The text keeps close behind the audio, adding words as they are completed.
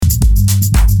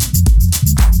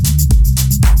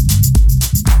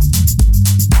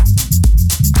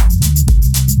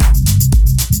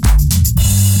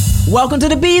Welcome to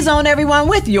the B Zone, everyone,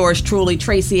 with yours truly,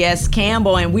 Traci S.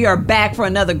 Campbell, and we are back for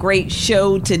another great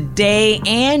show today.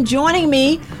 And joining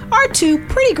me are two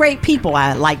pretty great people,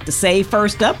 I like to say.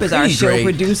 First up is our show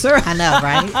producer. I know,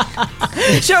 right?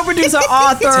 Show producer,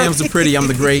 author. Tam's the pretty, I'm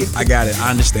the great. I got it. I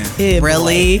understand.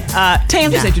 Really?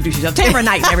 Tam, just introduce yourself. Tamara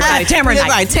Knight, everybody. Tamara Knight.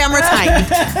 Right, Tamara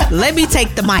Knight. Let me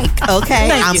take the mic, okay?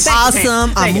 I'm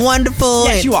awesome. I'm wonderful.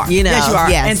 Yes, you are. You know, yes, you are.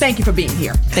 Yes. And thank you for being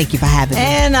here. Thank you for having me.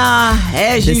 And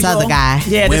as this usual, other guy.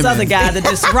 Yeah, this other guy, the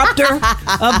disruptor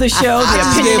of the show, the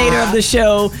opinionator of the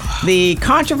show, the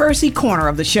controversy corner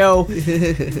of the show,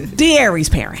 the Aries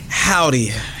parent.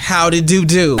 Howdy do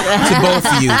to both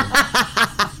of you.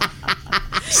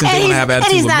 And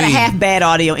he's not a half bad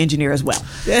audio engineer as well.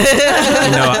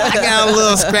 I got a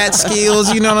little scratch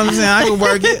skills, you know what I'm saying? I can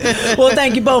work it. Well,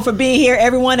 thank you both for being here,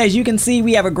 everyone. As you can see,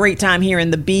 we have a great time here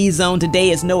in the B Zone. Today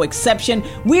is no exception.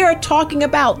 We are talking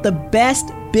about the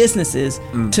best businesses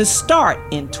to start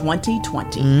in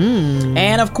 2020.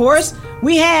 And of course,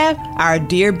 we have our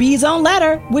Dear B Zone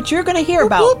letter, which you're going to hear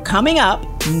about coming up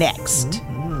next.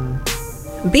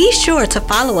 Be sure to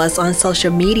follow us on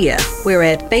social media. We're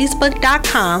at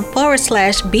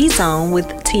facebook.com/BZone with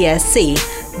TSC.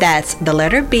 That's the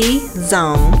letter B,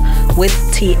 Zone, with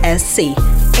TSC.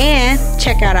 And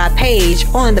check out our page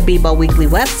on the Bebo Weekly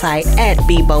website at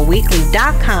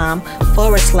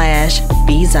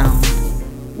beboweekly.com/BZone.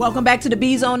 Welcome back to the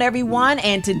B Zone, everyone.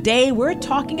 And today we're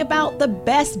talking about the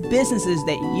best businesses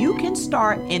that you can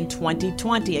start in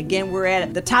 2020. Again, we're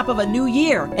at the top of a new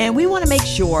year, and we want to make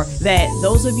sure that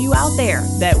those of you out there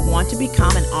that want to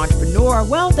become an entrepreneur,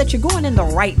 well, that you're going in the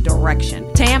right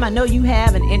direction. Tam, I know you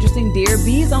have an interesting Dear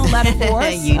B Zone letter for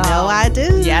us. You know I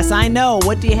do. Yes, I know.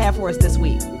 What do you have for us this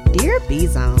week? Dear B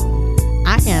Zone,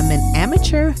 I am an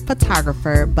amateur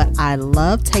photographer, but I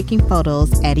love taking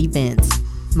photos at events.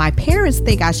 My parents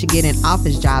think I should get an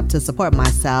office job to support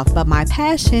myself, but my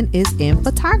passion is in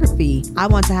photography. I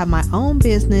want to have my own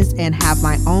business and have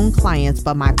my own clients,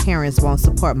 but my parents won't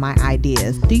support my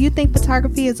ideas. Do you think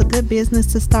photography is a good business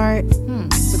to start?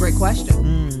 It's a great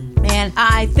question. And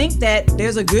I think that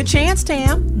there's a good chance,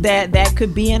 Tam, that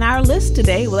could be in our list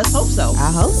today. Well, let's hope so.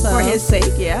 I hope so. For his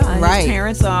sake, yeah. Right. His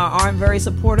parents aren't very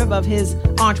supportive of his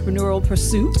entrepreneurial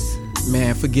pursuits.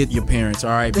 Man, forget your parents, all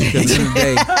right? Because at the end of the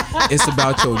day, it's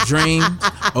about your dream,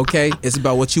 okay? It's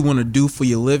about what you want to do for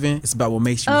your living. It's about what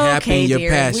makes you happy and your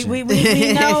passion. We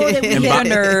know that we hit a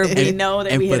nerve. We know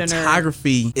that we hit a nerve. And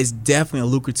photography is definitely a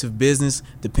lucrative business.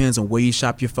 Depends on where you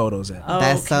shop your photos at.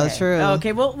 That's so true.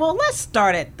 Okay, well, let's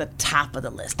start at the top of the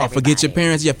list. Oh, forget your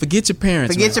parents. Yeah, forget your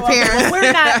parents. Forget your parents.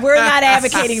 Well, we're not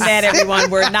advocating that,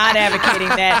 everyone. We're not advocating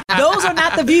that. Those are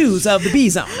not the views of the B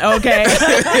Zone, okay?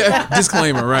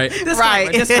 Disclaimer, right?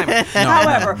 Disclaimer.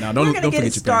 However, don't we're going to get forget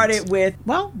your started parents. with,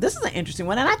 well, this is an interesting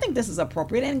one, and I think this is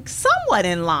appropriate and somewhat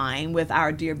in line with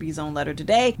our Dear B Zone letter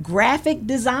today, graphic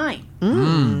design.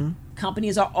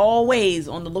 Companies are always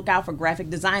on the lookout for graphic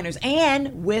designers,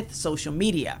 and with social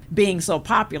media being so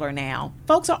popular now,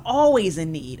 folks are always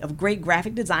in need of great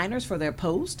graphic designers for their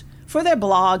posts, for their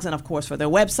blogs, and of course for their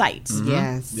websites.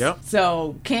 Yes. Yep.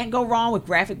 So can't go wrong with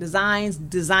graphic designs,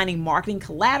 designing marketing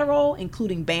collateral,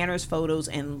 including banners, photos,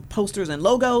 and posters and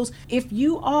logos. If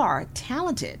you are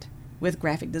talented with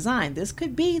graphic design, this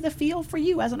could be the field for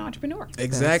you as an entrepreneur.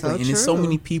 Exactly. So and there's so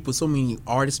many people, so many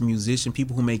artists, musicians,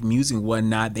 people who make music and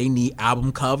whatnot. They need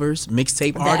album covers,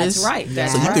 mixtape artists. That's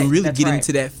right. So you can really get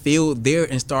into that field there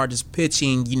and start just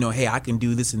pitching, hey, I can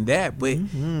do this and that. But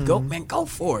go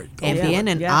for it. And being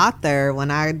an author,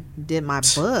 when I did my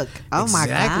book, oh my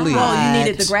God. Well, you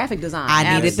needed the graphic design.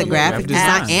 I needed the graphic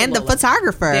design and the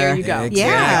photographer. There you go.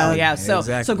 Exactly. Yeah.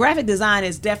 So graphic design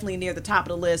is definitely near the top of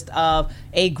the list of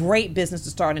a great business to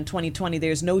start in 2020.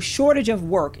 There's no shortage of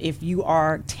work if you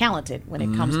are talented when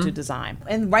it comes to design.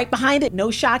 And right behind it,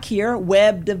 no shock here,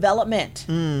 web development.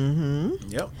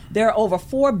 Yep. There are over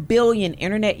 4 billion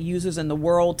internet users in the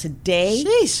world today.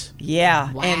 Sheesh.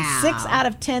 Yeah. Wow. And 6 out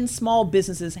of 10 small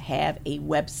businesses have a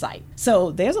website.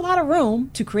 So there's a lot of room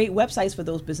to create websites for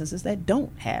those businesses that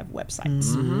don't have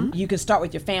websites. You can start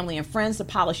with your family and friends to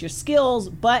polish your skills,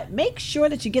 but make sure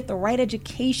that you get the right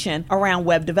education around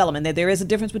web development. There is a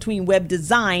difference between web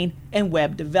design and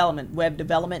web development. Web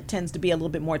development tends to be a little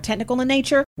bit more technical in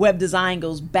nature. Web design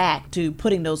goes back to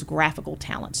putting those graphical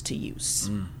talents to use.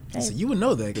 So you would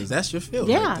know that because that's your field.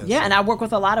 Yeah, right? yeah. And I work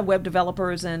with a lot of web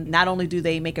developers, and not only do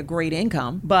they make a great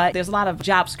income, but there's a lot of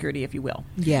job security, if you will.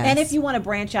 Yes. And if you want to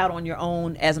branch out on your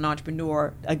own as an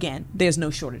entrepreneur, again, there's no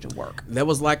shortage of work. That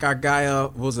was like our guy,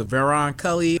 what was it, Veron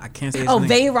Cully? I can't say his name.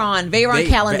 Veyron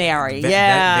Calinari.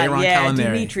 Veyron Calinari.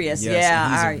 Demetrius. Yes,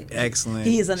 yeah. he's excellent.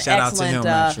 He's an Shout excellent,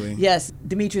 out to him, actually. Yes,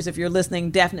 Demetrius, if you're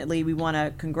listening, definitely we want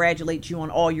to congratulate you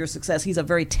on all your success. He's a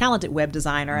very talented web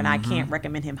designer, and I can't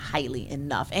recommend him highly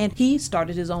enough. And he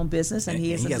started his own business, and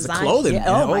he is a designer. Clothing.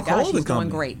 Oh my gosh, he's doing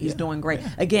great. He's doing great.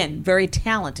 Again, very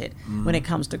talented when it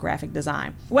comes to graphic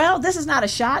design. Well, this is not a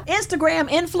shot. Instagram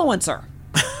influencer.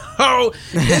 Oh,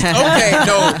 okay,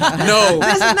 no.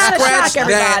 This is not a shock,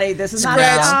 everybody. This is not a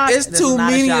shock. It's too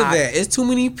many of that. It's too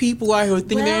many people out here who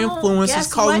think they're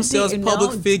influencers, call themselves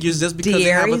public figures just because they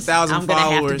have 1,000 I'm followers. I'm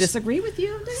going to have to disagree with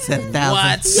you.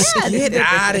 What? Yeah, get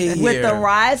out of here. With the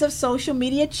rise of social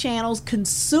media channels,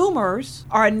 consumers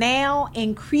are now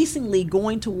increasingly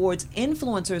going towards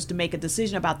influencers to make a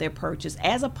decision about their purchase,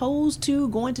 as opposed to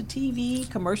going to TV,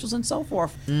 commercials, and so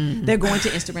forth. They're going to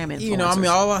Instagram influencers. You know, I mean,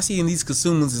 all I see in these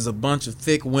consumers is a bunch of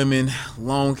thick women,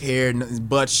 long hair,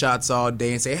 butt shots all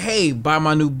day, and say, hey, buy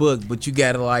my new book, but you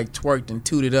gotta like twerk and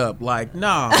toot it up. Like,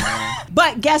 nah, man.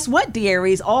 But guess what,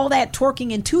 dearies? All that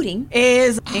twerking and tooting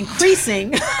is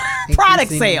increasing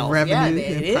product sales. Yeah,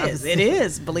 it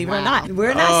is. Believe it or not.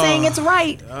 We're not saying it's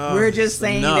right. We're just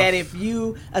saying that if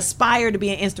you aspire to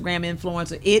be an Instagram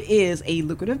influencer, it is a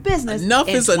lucrative business. Enough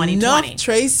is 2020. Enough,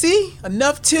 Traci.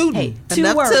 Enough tooting. Hey,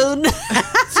 two words.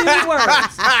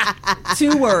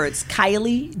 2 words.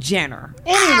 Kylie Jenner.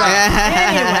 Anyway,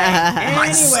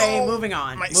 moving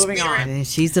on.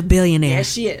 She's a billionaire.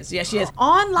 Yes, she is.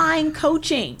 Online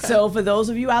coaching. So for those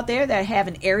of you out there that have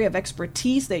an area of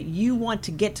expertise that you want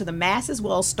to get to the masses,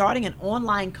 well, starting an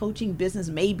online coaching business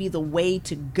may be the way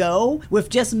to go. With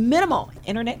just minimal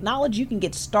internet knowledge, you can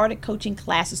get started coaching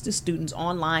classes to students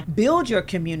online, build your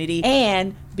community,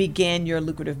 and begin your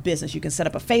lucrative business. You can set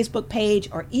up a Facebook page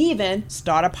or even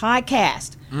start a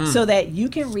podcast so that you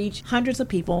can reach hundreds of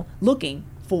people looking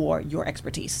for your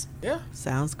expertise. Yeah.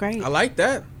 Sounds great. I like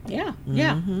that. Yeah.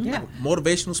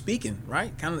 Motivational speaking,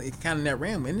 right? Kind of in that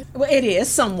realm, isn't it? Well, it is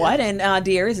somewhat. And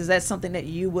Dearies, is that something that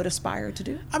you would aspire to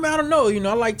do? I mean, I don't know. You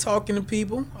know, I like talking to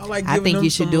people. I like giving them I think you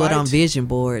should do light. It on vision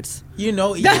boards. You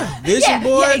know, vision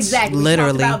boards. Yeah, exactly.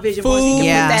 Literally. We talked about vision boards. He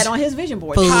can put that on his vision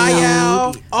board. All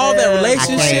that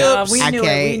relationships.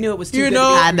 We knew it was too good.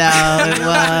 I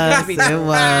know it was.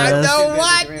 I know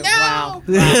what now.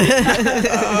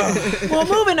 Well,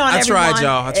 moving on. I tried,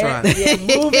 y'all. I tried.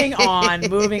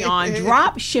 Moving on.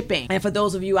 Drop shipping. And for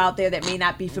those of you out there that may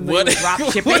not be familiar with drop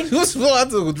shipping, what's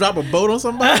to drop a boat on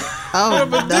somebody? Oh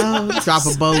no! Drop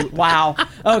a boat. Wow.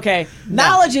 Okay.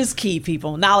 Knowledge is key,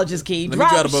 people. Knowledge is key.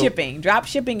 Drop shipping. Drop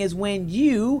shipping is when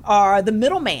you are the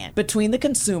middleman between the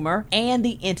consumer and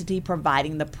the entity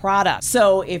providing the product.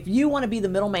 So if you want to be the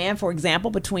middleman, for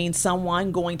example, between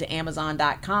someone going to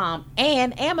Amazon.com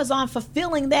and Amazon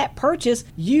fulfilling that purchase,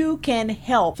 you can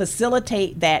help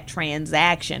facilitate that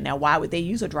transaction. Now, why would they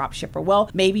use a drop shipper? Well,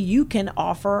 maybe you can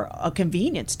offer a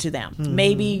convenience to them.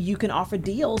 Maybe you can offer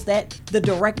deals that the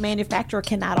direct manufacturer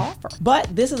cannot offer.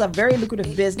 But this is a very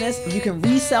lucrative business. You can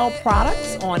resell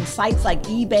products on sites like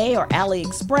eBay or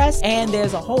AliExpress, and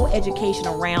there's a whole education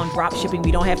around drop shipping.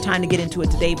 We don't have time to get into it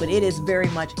today, but it is very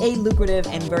much a lucrative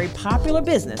and very popular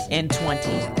business in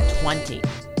 2020.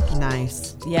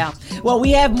 Nice. Yeah. Well,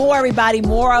 we have more, everybody.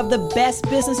 More of the best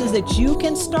businesses that you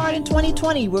can start in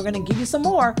 2020. We're going to give you some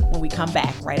more when we come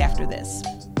back right after this.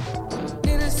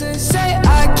 Say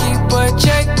I keep a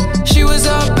check. She was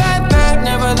a bad,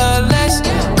 nevertheless.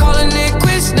 Calling it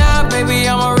quits now, baby,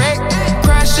 I'm a wreck.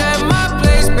 Crash at my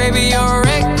place, baby, you're a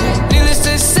wreck. Needless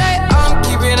to say, I'm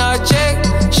keeping a check.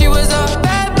 She was a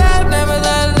bad,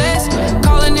 nevertheless.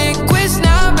 Calling it quits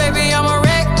now, baby, I'm a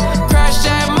wreck. Crash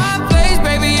at my place,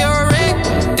 baby, you're a wreck.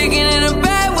 Thinking in a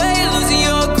bad way, losing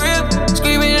your grip.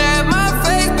 Screaming at my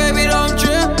face, baby, don't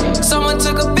trip. Someone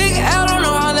took a big L, don't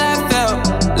know how that felt.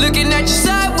 Looking at you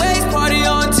sideways, party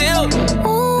on tilt.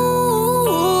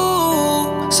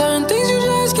 Ooh, certain things you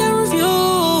just can't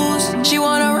refuse. She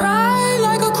wanna ride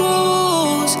like a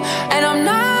cruise, and I'm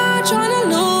not trying to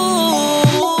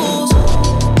lose.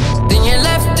 Then you're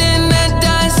left in the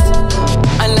dust,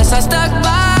 unless I stuck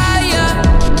by ya.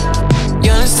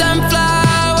 You're a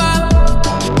sunflower.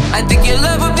 I think your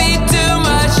love would be too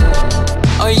much,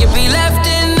 or you'd be left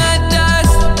in the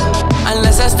dust,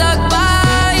 unless I stuck by.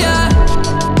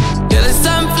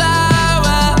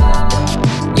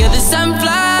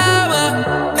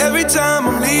 Every time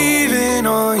I'm leaving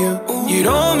on you, you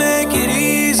don't make it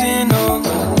easy, no.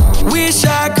 Wish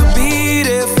I could be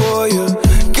there for you.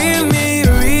 Give me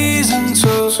a reason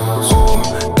to.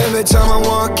 Oh, every time I'm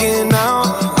walking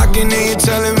out, I can hear you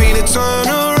telling me to turn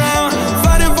around.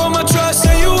 Fighting for my trust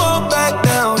and you won't back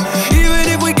down. Even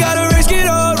if we gotta risk it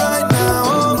all right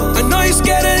now. I know you're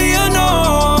scared of the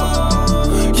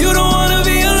unknown. You don't wanna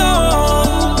be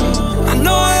alone. I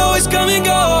know I always come and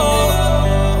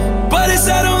go, but it's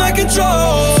I don't like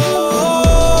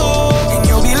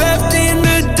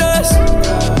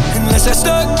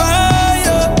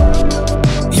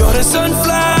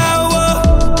sunflower.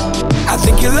 I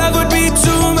think your love would be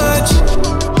too much,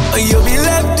 or you'll be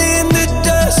left in the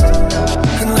dust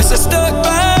unless I stuck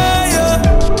by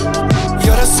you.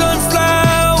 You're the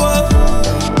sunflower.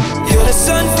 You're the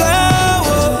sunflower.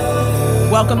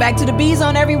 Welcome back to the B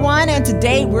Zone, everyone. And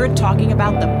today we're talking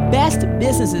about the best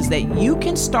businesses that you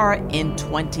can start in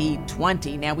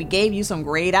 2020. Now, we gave you some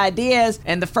great ideas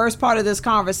in the first part of this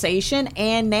conversation,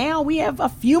 and now we have a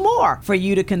few more for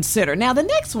you to consider. Now, the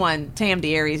next one, Tam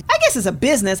D'Aries, I guess it's a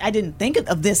business. I didn't think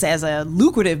of this as a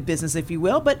lucrative business, if you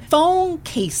will, but phone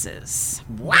cases.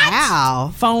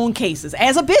 Wow. Phone cases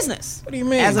as a business. What do you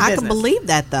mean? As a I can business. believe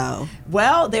that, though.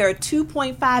 Well, there are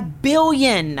 2.5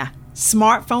 billion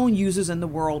smartphone users in the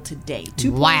world today.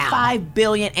 2.5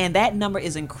 billion, and that number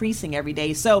is increasing every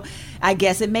day. So I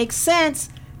guess it makes sense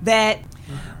that,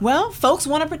 well, folks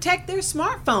want to protect their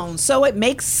smartphones. So it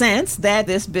makes sense that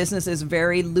this business is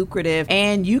very lucrative,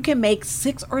 and you can make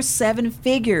 6 or 7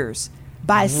 figures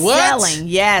by selling.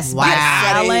 Yes, Wow. by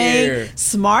selling Here.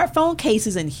 smartphone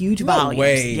cases in huge No volumes.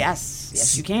 way.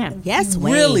 Yes, you can. Yes,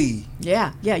 way. Really?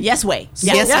 Yeah, yes way.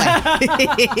 Yes,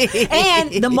 way.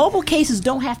 And the mobile cases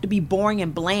don't have to be boring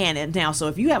and bland. And now, so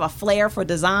if you have a flair for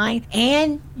design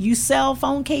and you sell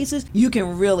phone cases, you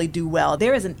can really do well.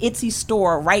 There is an Etsy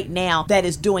store right now that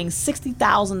is doing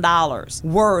 $60,000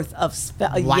 worth of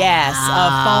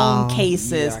of phone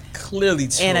cases Yeah, I clearly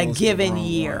chose in a the given wrong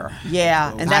year. one.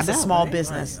 Yeah, and that's I a know, small right?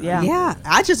 business. Yeah. Yeah,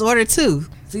 I just ordered 2.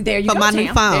 See, there you for go, my new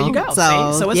Tam. phone. There you go.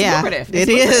 So, it's yeah, lucrative. it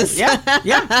It's lucrative. is.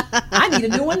 Yeah. I need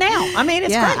a new one now. I mean,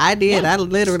 it's yeah, great. I did. Yeah. I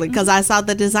literally, because I saw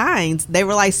the designs. They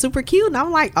were like super cute. And I'm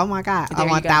like, oh my God, There I you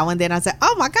want go. that one. Then I said,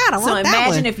 oh my God, I So want that one.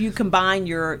 imagine if you combine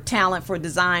your talent for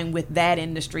design with that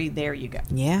industry. There you go.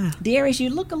 Yeah. Darius, you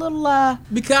look a little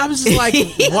Because I was just like,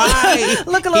 why?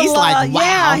 look a little He's like, wow.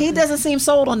 yeah, he doesn't seem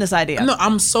sold on this idea. No,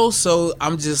 I'm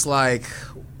I'm just like,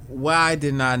 why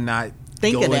did I not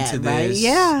Think go of that, into right? this?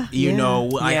 Yeah, You yeah. know,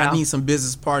 like, Yeah. I need some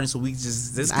business partners, so we let's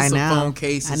get I some know. phone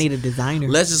cases. I need a designer.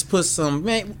 Let's just put some,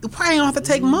 man, we probably don't have to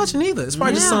take much neither. It's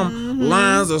probably just some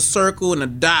lines, a circle, and a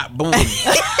dot, boom.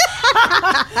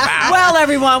 Well,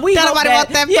 everyone, we Don't hope nobody that, want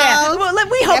that yeah, phone? well,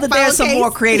 we hope That that there's phone some case?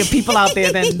 more creative people out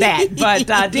there than that.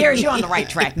 But Darius, you're on the right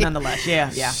track nonetheless. Yeah.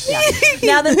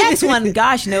 Now, the next one,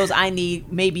 gosh knows I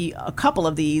need maybe a couple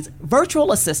of these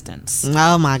virtual assistants.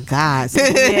 Oh my God.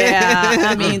 Yeah,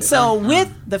 I mean, so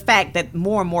with the fact that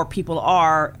more and more people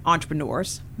are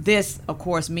entrepreneurs, this, of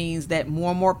course, means that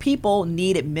more and more people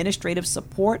need administrative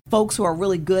support, folks who are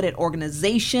really good at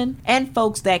organization, and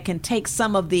folks that can take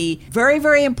some of the very,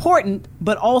 very important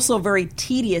but also very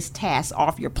tedious tasks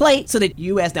off your plate so that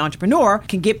you as the entrepreneur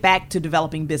can get back to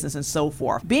developing business and so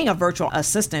forth. Being a virtual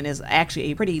assistant is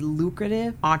actually a pretty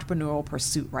lucrative entrepreneurial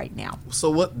pursuit right now.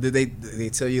 So what did they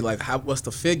tell you? Like, what's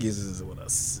the figures? Is it what, a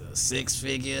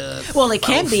 6-figure? Well, it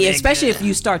can be, 4-figure? especially if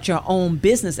you start your own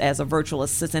business as a virtual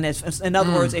assistant. In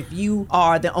other words, if you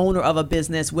are the owner of a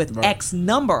business with X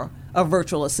number of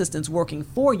virtual assistants working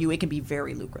for you, it can be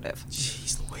very lucrative.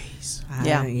 Jeez Louise.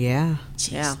 Yeah. Yeah.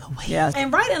 Yeah.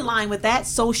 And right in line with that,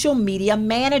 social media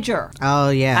manager. Oh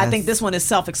yeah. I think this one is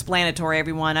self-explanatory,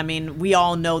 everyone. I mean, we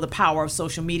all know the power of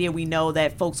social media. We know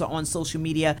that folks are on social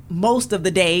media most of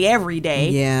the day, every day.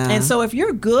 Yeah. And so if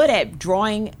you're good at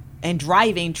drawing and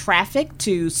driving traffic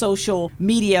to social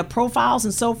media profiles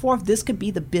and so forth, this could be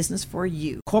the business for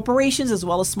you. Corporations as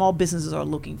well as small businesses are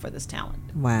looking for this talent.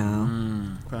 Wow.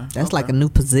 Okay. That's like a new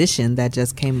position that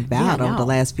just came about I over the know.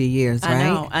 last few years,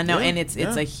 right? I know, Yeah, and it's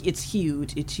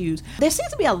huge. It's huge. There seems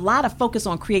to be a lot of focus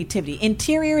on creativity.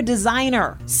 Interior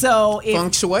designer. So if Feng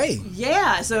Shui.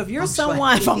 yeah, so if you're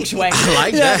someone feng shui, I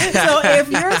like Yeah, that. So if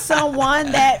you're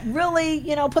someone that really,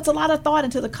 puts a lot of thought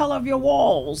into the color of your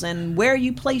walls and where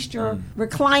you placed your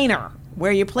recliner,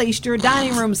 where you placed your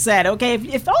dining room set, okay,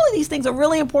 if all of these things are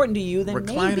really important to you, then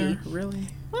Recliner, maybe. really?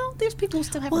 Well, there's people who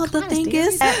still have Well, the recliners, thing dear.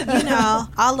 is,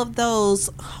 all of those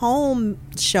home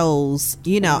shows,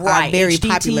 are Right, very HGTV,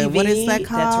 popular. What is that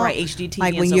called? that's right, HGTV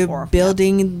Like and when so you're forth.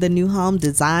 building the new home,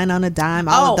 Design on a Dime,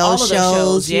 all of those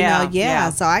shows, yeah.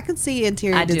 So I can see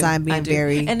interior I do, design I being do.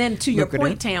 very And then to your lucrative.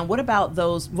 point, Tam, what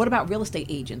about real estate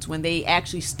agents when they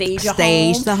actually stage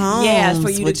the homes, Yeah, for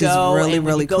you which to is go really, and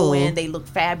when really you go cool. in, they look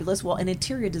fabulous. Well, an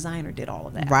interior designer did all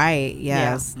of that. Right,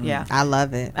 yes. Yeah. I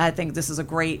love it. I think this is a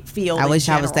great field. I in wish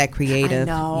I was general. that creative.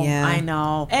 I know. Yeah. I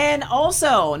know. And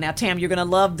also, now Tam, you're gonna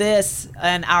love this,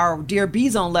 and our dear B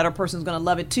Zone letter person is gonna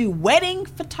love it too. Wedding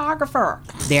photographer.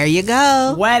 There you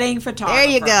go. Wedding photographer. There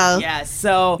you go. Yes.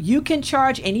 So you can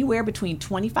charge anywhere between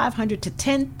 $2,500 to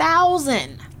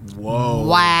 $10,000 Whoa.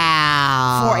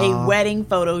 Wow. For a wedding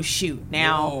photo shoot.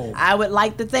 Now, Whoa. I would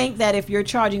like to think that if you're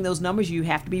charging those numbers, you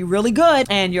have to be really good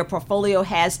and your portfolio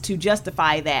has to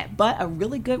justify that. But a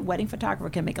really good wedding photographer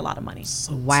can make a lot of money.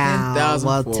 Wow. 10,000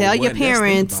 Well, for a tell your wedding. Let's think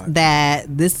parents about it.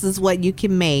 that this is what you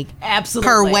can make Absolutely.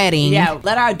 per wedding. Yeah,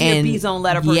 let our dear And B-Zone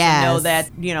letter person yes. know that,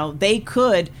 they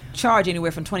could charge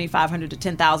anywhere from $2,500 to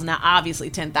 $10,000. Now, obviously,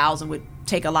 $10,000 would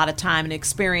take a lot of time and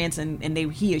experience, and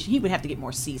he would have to get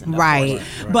more seasoned. Right.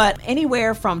 Right. But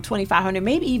anywhere from $2,500,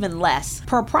 maybe even less,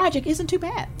 per project isn't too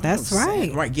bad. That's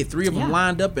right. Right, get 3 of them Yeah.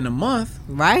 lined up in a month.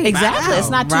 Right. Exactly. Wow. It's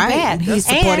not too Right. bad. He's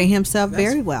And supporting himself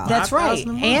very well. That's right. 5,000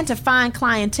 a month. And to find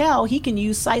clientele, he can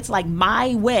use sites like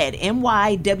MyWed,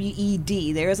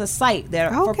 MYWED. There is a site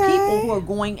there for Okay. people who are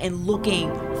going and looking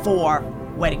for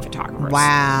wedding photographers.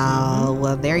 Wow.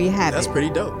 Well, there you have That's it. pretty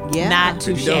dope. Yeah. Not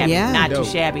too Pretty dope. shabby. Yeah. Not too Dope.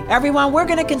 shabby. Everyone, we're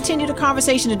going to continue the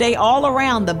conversation today all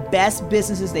around the best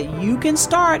businesses that you can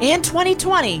start in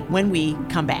 2020 when we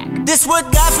come back. This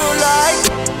what God feel like.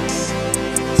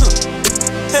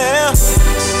 Yeah.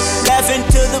 Laughing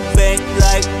to the bank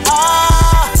like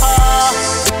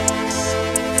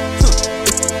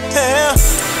Yeah.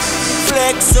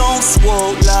 Flex on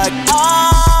swole like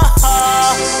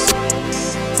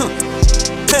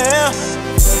Yeah.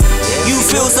 You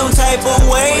feel some type of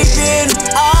way then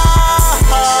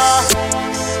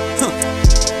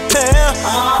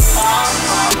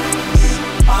Yeah.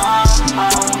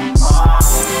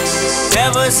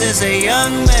 Ever since a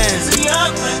young man,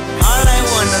 all I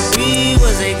wanna be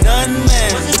was a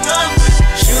gunman.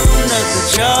 Shooting up the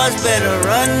charge, better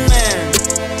run, man.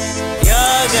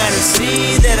 Y'all gotta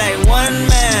see that I won,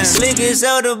 man. Slickest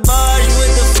out the bars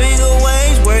with the finger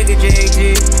waves, work at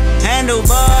JT.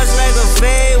 Handlebars like a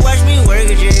fade, watch me work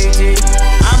at JT.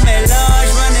 I'm at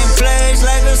large, running plays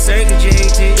like a circuit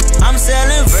JT. I'm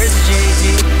selling versus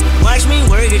JT, watch me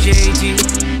work at JT.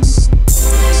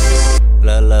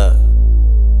 Look.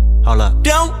 Hold up.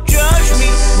 Don't judge me.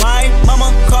 My mama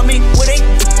called me with it.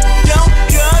 Don't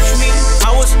judge me.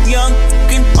 I was young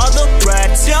and all the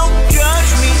rats. Don't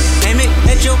judge me. Aim it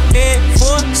at your head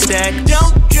for a stack.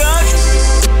 Don't judge me.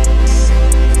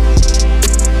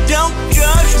 Don't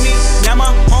judge me. Now my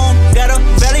home got a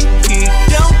valley key.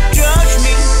 Don't judge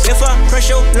me. If I press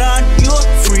your line, you're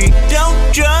free. Don't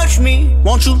judge me.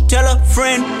 Won't you tell a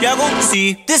friend? Y'all gon'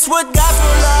 see. This what God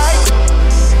feel like.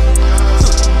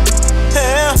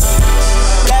 Yeah.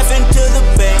 Laughing to the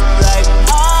bank like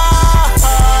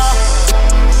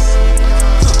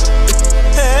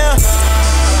Yeah.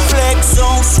 Flex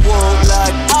on swole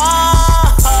like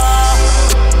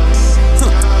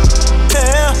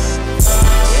Yeah.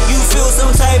 You feel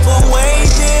some type of way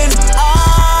then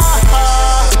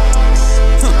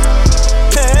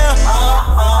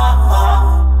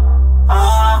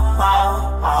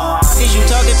Is you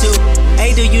talking to?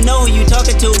 Hey, do you know who you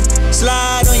talking to?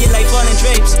 Slide on you like falling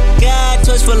drapes. God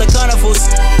touch full of carnivals.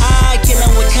 I kill 'em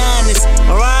with kindness,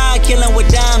 or I kill 'em with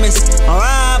diamonds, or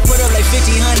I put up like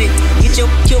 50-100. Get you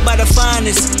killed by the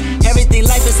finest. Everything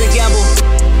life is a gamble.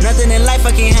 Nothing in life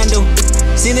I can't handle.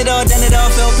 Seen it all, done it all,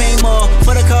 felt pain more.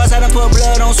 For the cause, I done put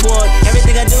blood on sword.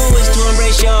 Everything I do is to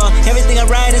embrace y'all. Everything I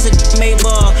write is a made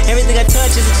ball. Everything I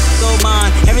touch is a gold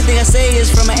mine. Everything I say is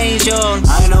from an angel.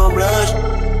 I know blush.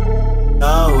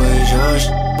 Always yours,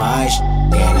 much.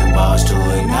 Getting balls to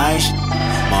ignite.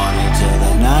 Morning to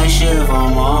the night shift,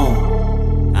 I'm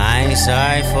on. I ain't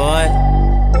sorry for it.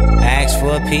 Ask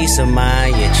for a peace of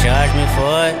mind, you charge me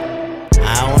for it.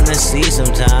 I wanna see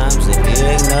sometimes if you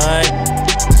ignore it.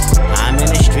 I'm in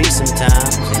the street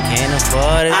sometimes and can't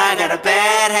afford it. I got a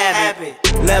bad habit.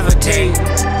 Levitate,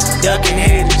 ducking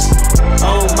haters.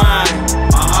 Oh my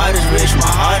heart is rich,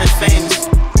 my heart is famous.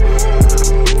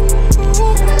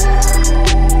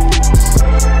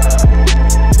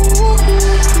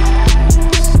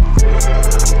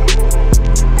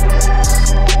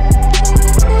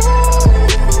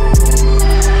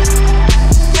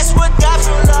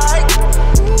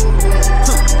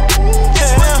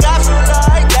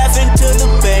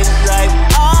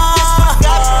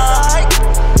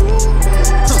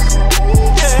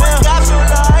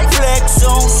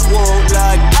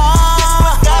 Like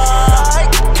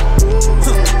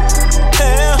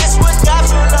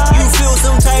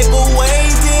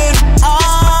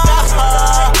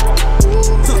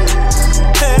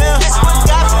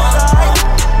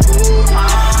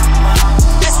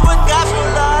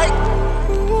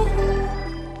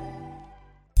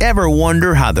Ever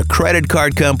wonder how the credit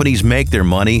card companies make their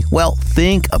money? Well,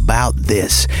 think about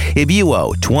this. If you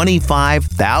owe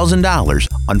 $25,000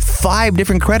 on 5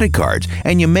 different credit cards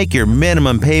and you make your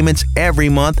minimum payments every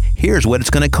month, here's what it's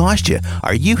going to cost you.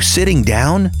 Are you sitting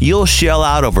down? You'll shell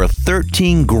out over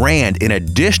 $13,000 in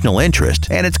additional interest,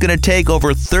 and it's going to take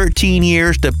over 13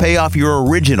 years to pay off your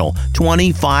original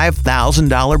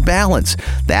 $25,000 balance.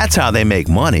 That's how they make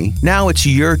money. Now it's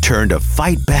your turn to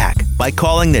fight back by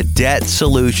calling the Debt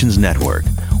Solutions Network.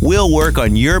 We'll work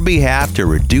on your behalf to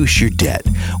reduce your debt.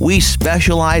 We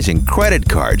specialize in credit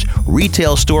cards,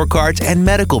 retail store cards, and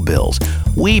medical bills.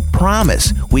 We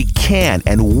promise we can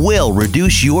and will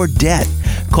reduce your debt.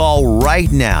 Call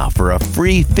right now for a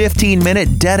free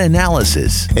 15-minute debt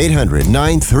analysis.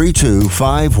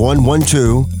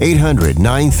 800-932-5112.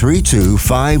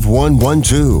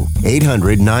 800-932-5112.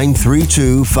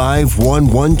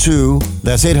 800-932-5112.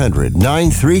 That's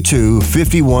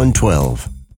 800-932-5112.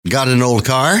 Got an old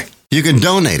car? You can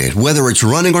donate it, whether it's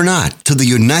running or not, to the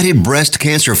United Breast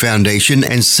Cancer Foundation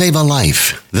and save a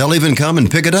life. They'll even come and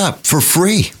pick it up for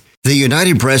free. The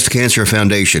United Breast Cancer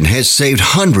Foundation has saved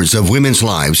hundreds of women's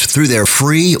lives through their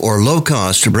free or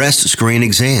low-cost breast screen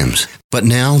exams. But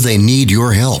now they need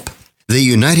your help. The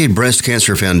United Breast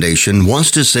Cancer Foundation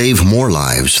wants to save more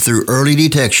lives through early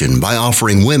detection by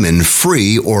offering women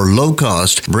free or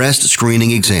low-cost breast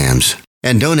screening exams.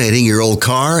 And donating your old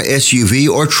car, SUV,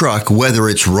 or truck, whether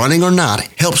it's running or not,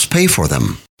 helps pay for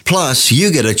them. Plus, you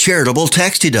get a charitable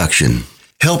tax deduction.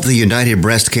 Help the United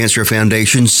Breast Cancer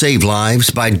Foundation save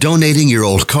lives by donating your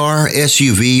old car,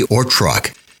 SUV, or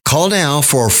truck. Call now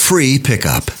for free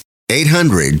pickup.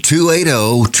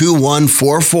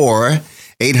 800-280-2144.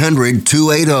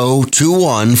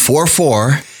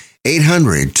 800-280-2144.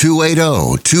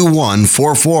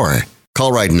 800-280-2144.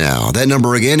 Call right now. That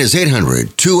number again is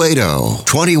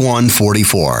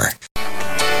 800-280-2144.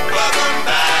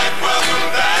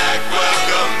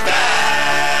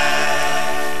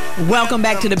 Welcome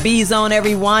back to the B Zone,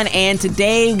 everyone. And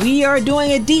today we are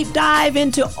doing a deep dive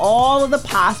into all of the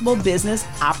possible business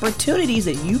opportunities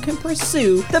that you can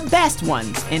pursue, the best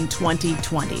ones in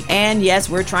 2020. And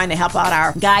yes, we're trying to help out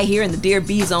our guy here in the Dear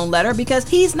B Zone letter because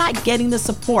he's not getting the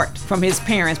support from his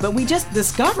parents. But we just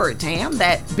discovered, Tam,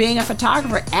 that being a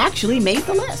photographer actually made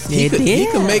the list. He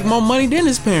could make more money than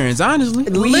his parents, honestly.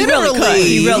 He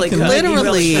really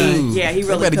could. Yeah, he really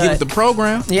could. Better give it the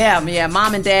program. Yeah.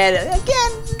 Mom and dad,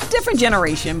 again, different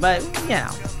generation, but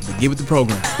give it the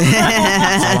program.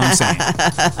 That's all I'm saying.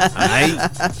 All right.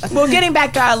 Well, getting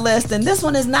back to our list, and this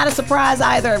one is not a surprise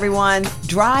either, everyone.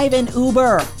 Drive an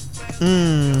Uber.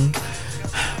 I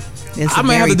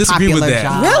may have to disagree with that.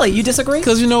 Job. Really? You disagree?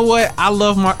 Because you know what? I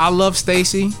love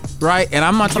Stacy, right? And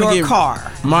I'm not trying to get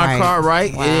my car,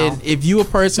 right? Wow. And if you a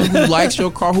person who likes your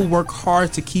car, who work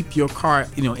hard to keep your car,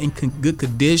 in good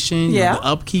condition, the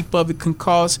upkeep of it can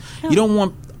cost. You don't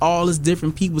want all this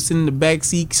different people sitting in the back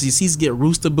seat because your seats get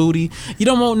rooster booty. You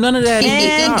don't want none of that.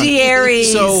 Andy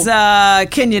Aries,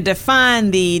 can you define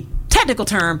the technical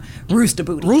term rooster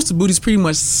booty? Rooster booty is pretty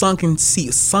much sunken in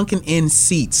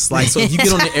seats. Like, so if you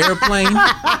get on the airplane,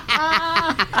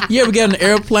 you ever get on the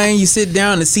airplane, you sit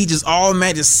down, the seat just all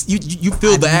you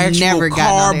feel the actual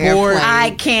cardboard. I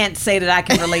can't say that I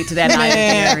can relate to that.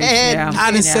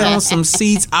 I done sat on some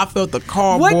seats. I felt the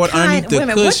cardboard underneath the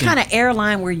cushion. What kind of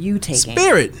airline were you taking?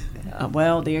 Spirit.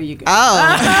 Well, there you go. Oh,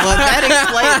 well, that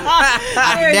explains.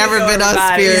 I've never been on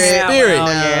Spirit.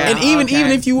 And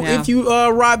even if you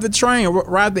ride the train or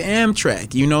ride the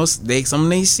Amtrak, some of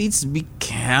these seats be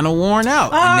kind of worn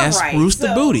out, and that's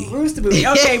rooster booty. Rooster booty.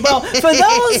 Okay, well, for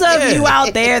those of you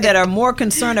out there that are more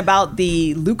concerned about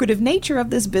the lucrative nature of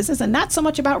this business and not so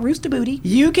much about rooster booty,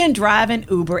 you can drive an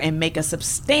Uber and make a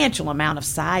substantial amount of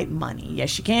side money.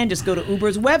 Yes, you can. Just go to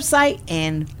Uber's website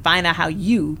and find out how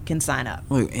you can sign up.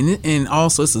 And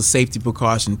also, it's a safety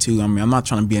precaution too. I mean, I'm not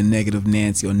trying to be a negative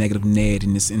Nancy or negative Ned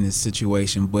in this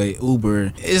situation, but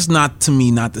Uber is not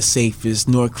the safest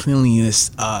nor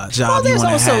cleanliest job you want to have. Well, there's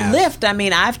also Lyft. I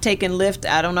mean, I've taken Lyft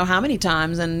I don't know how many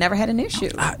times and never had an issue.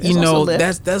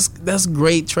 That's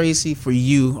great, Tracy, for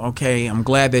you. Okay, I'm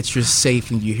glad that you're safe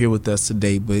and you're here with us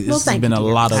today. But it's been a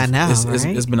lot of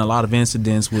it's been a lot of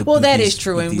incidents with. Well, that is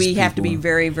true, and we have to be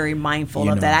very, very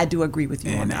mindful of that. I do agree with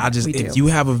you on that. If you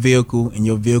have a vehicle and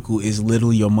your vehicle is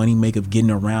literally your money maker of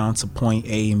getting around to point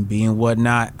A and B and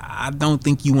whatnot, I don't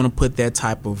think you want to put that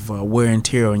type of wear and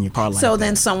tear on your car like that. So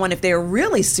then someone, if they're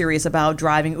really serious about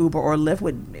driving Uber or Lyft,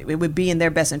 it would be in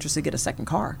their best interest to get a second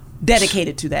car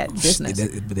dedicated to that business.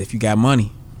 But if you got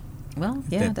money. Well,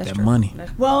 yeah, that's true. Money.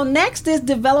 Well, next is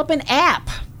develop an app.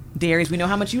 Darius, we know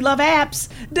how much you love apps.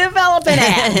 Develop an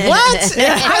app. What?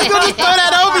 I was going to throw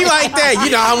that over you like that.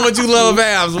 You know how much you love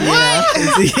apps. What?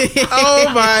 Oh,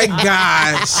 my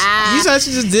gosh. You thought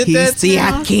you just did that? The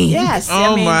app king. Yes.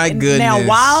 Oh, my goodness. Now,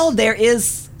 while there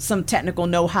is some technical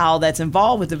know-how that's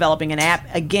involved with developing an app,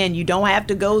 again, you don't have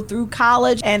to go through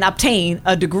college and obtain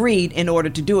a degree in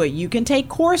order to do it. You can take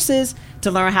courses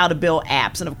to learn how to build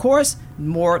apps. And of course, the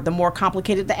more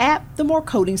complicated the app, the more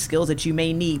coding skills that you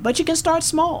may need. But you can start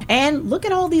small. And look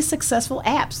at all these successful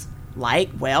apps. Like,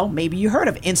 well, maybe you heard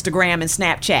of Instagram and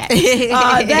Snapchat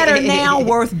that are now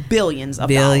worth billions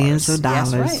of dollars.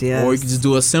 Yes, right. Yes. Or you can just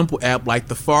do a simple app like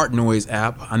the fart noise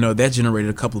app. I know that generated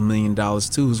a couple of $1 million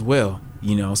too as well.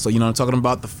 You know, so you know what I'm talking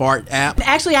about, the fart app.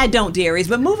 Actually, I don't, Darius,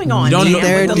 but moving on. Don't with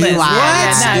the list. What?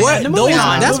 That's moving one of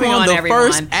on, the everyone.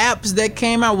 first apps that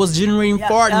came out was generating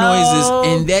fart noises,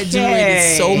 and that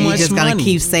generated so much money. He's just gonna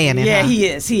keep saying it. Yeah, huh? he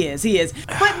is.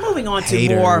 But moving on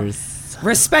to more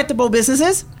respectable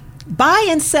businesses, buy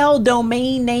and sell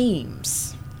domain names.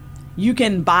 You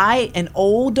can buy an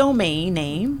old domain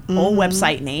name, old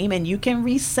website name, and you can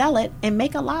resell it and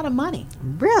make a lot of money.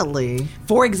 Really?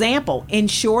 For example,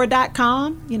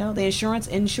 insure.com, you know, the insurance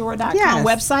insure.com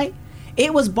website,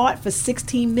 it was bought for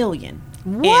 $16 million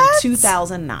in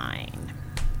 2009.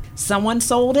 Someone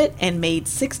sold it and made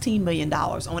 $16 million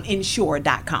on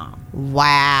insure.com.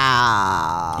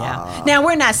 Wow. Yeah. Now,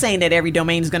 we're not saying that every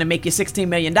domain is going to make you $16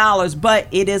 million, but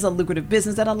it is a lucrative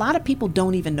business that a lot of people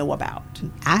don't even know about.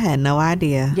 I had no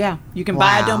idea. Yeah. You can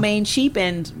buy a domain cheap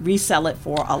and resell it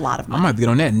for a lot of money. I'm going to get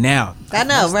on that now. I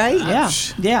know, right?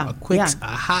 Yeah. A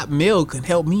hot meal can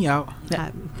help me out.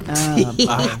 Okay.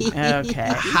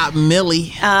 Hot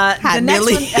Millie.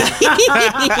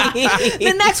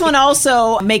 The next one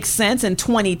also makes sense in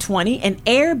 2020, an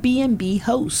Airbnb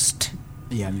host.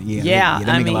 They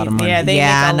make a lot of money.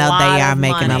 Yeah, I know they are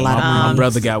making a lot of money. My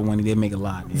brother got one. They make a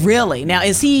lot. Yeah. Really? Now,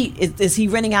 is he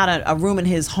renting out a room in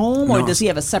his home, or does he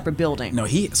have a separate building? No,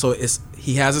 he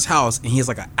has his house, and he has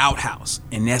like an outhouse,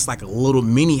 and that's like a little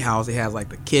mini house. It has like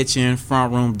the kitchen,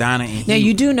 front room, diner. And now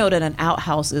you do know that an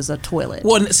outhouse is a toilet.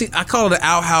 Well, see, I call it an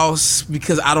outhouse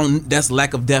because that's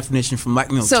lack of definition from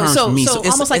terms for me. So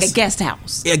it's almost like a guest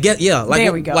house. Yeah,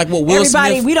 there we go. Like what Will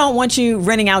Everybody, Smith. We don't want you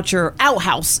renting out your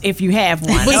outhouse if you have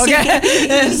one. Okay?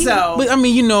 But I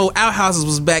mean, you know, outhouses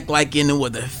was back like in the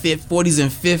 40s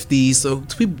and 50s. So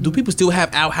do people still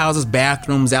have outhouses,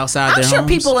 bathrooms outside their homes? I'm sure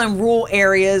people in rural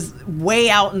areas,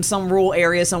 way out in some rural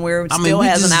area somewhere, still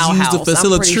has an outhouse. Use the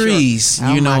facilities,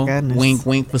 sure. you know,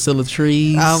 wink,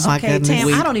 facilities. Oh my goodness! Tam,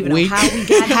 wink, I don't even know wink. how we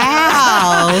got here.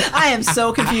 How? I am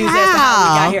so confused as to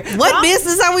how we got here. What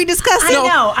business are we discussing?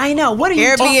 I know. What are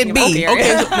you talking about? Okay,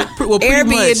 well, pretty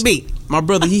Airbnb. much. My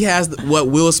brother, he has what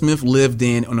Will Smith lived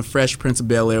in on the Fresh Prince of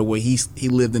Bel-Air, where he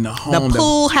lived in the home. The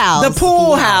pool house. The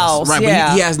pool house. Right,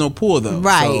 but he has no pool though.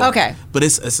 Right. So, okay. But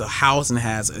it's a house and it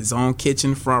has its own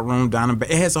kitchen, front room, diner.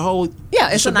 It has a whole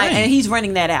it's a nice, and he's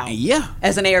renting that out. Yeah.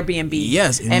 As an Airbnb.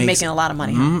 Yes. And making a lot of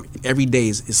money. Every day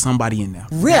is somebody in there.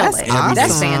 Really? That's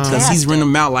fantastic. Because he's renting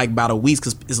them out like about a week,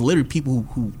 because it's literally people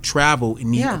who travel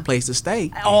and need a place to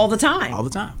stay. All the time.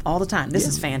 This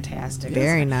is fantastic.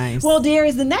 Very nice. Well,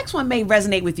 Darius, the next one may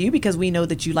resonate with you because we know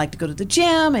that you like to go to the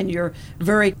gym and you're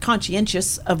very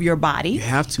conscientious of your body. You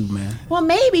have to, man. Well,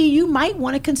 maybe you might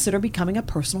want to consider becoming a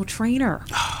personal trainer.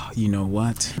 You know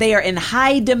what? They are in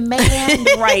high demand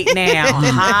right now.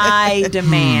 High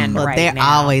demand right now. They're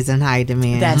always in high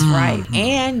demand. That's right.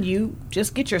 And you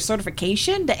just get your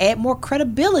certification to add more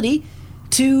credibility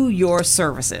to your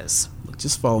services.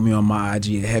 Just follow me on my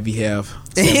IG at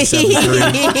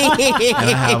HeavyHealth773, and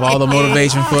I have all the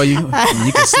motivation for you. And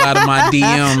you can slide in my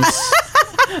DMs.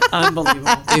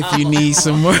 Unbelievable. If you need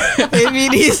some more,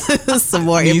 some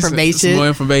more information. Some more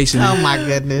information. Oh my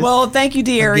goodness. Well, thank you,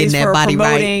 Darius, for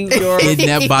promoting getting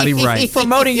that body right.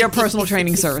 Promoting your personal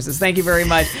training services. Thank you very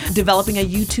much. Developing a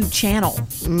YouTube channel.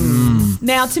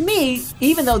 Now, to me,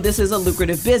 even though this is a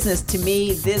lucrative business, to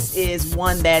me, this is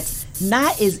one that's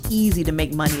not as easy to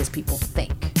make money as people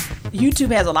think.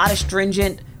 YouTube has a lot of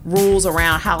stringent rules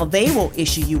around how they will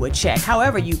issue you a check.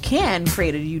 However, you can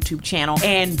create a YouTube channel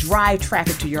and drive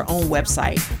traffic to your own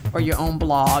website or your own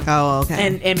blog. Oh,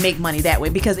 okay. And make money that way,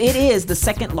 because it is the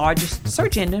second largest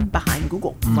search engine behind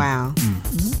Google. Wow.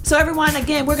 So everyone,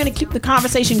 again, we're going to keep the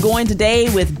conversation going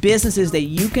today with businesses that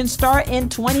you can start in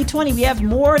 2020. We have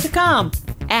more to come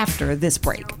after this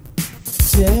break.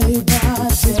 Day by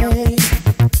day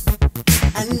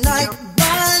and night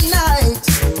by night,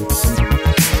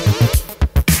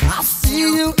 I see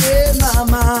you in my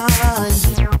mind.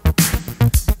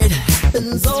 It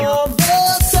happens all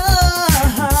the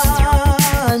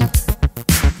time.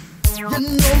 You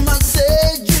know my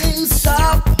daydream.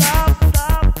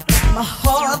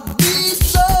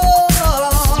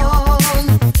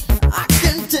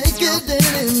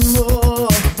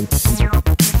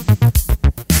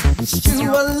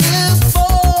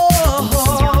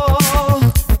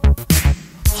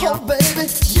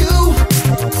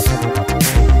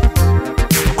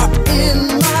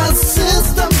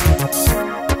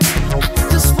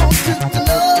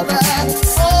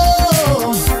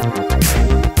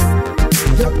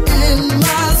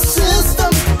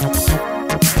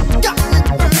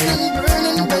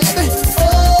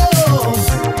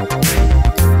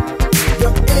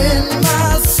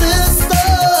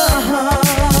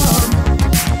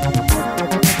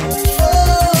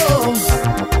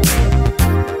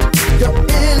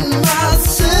 in my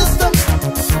system.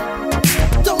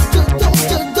 Don't you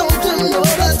know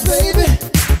that, baby?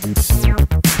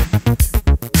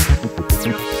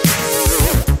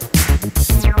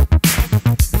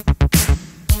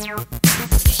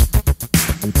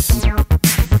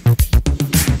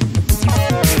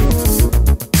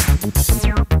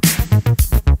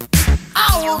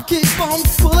 I will keep on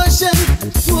pushing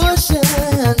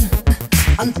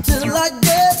until I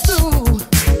get through.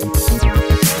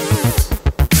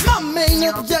 My main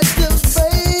objective,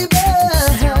 baby,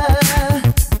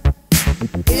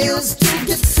 is to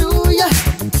get to ya.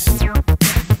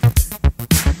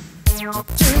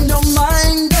 Turn your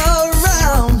mind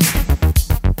around.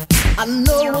 I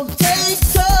know it'll take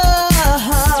time,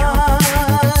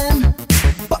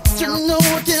 but you know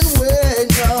it can wait.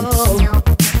 No.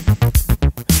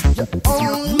 You're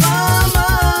on my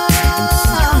mind.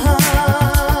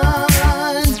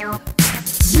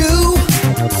 You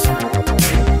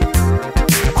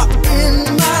are in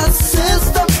my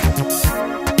system.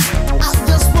 I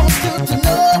just want you to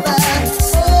know that.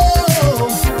 Oh,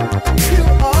 you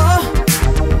are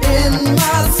in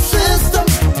my system.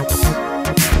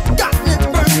 Got me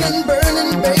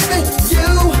burning, baby.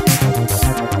 You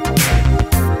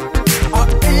are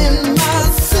in my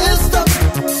system.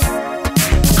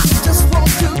 I just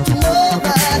want you to know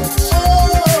that.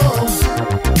 Oh,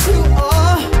 you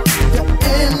are. You're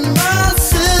in my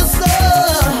system.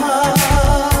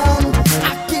 I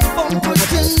keep on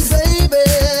pushing, baby.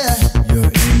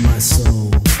 You're in my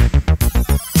soul.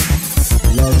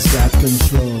 Love's got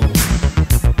control.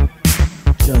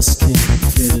 Just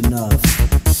can't get enough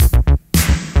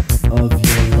of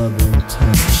your loving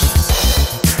touch.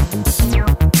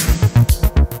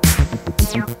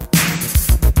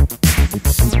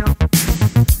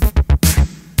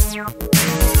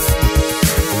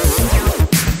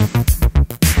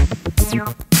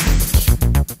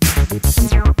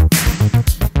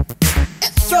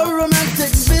 It's a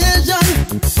romantic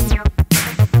vision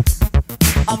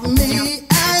of me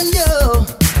and you,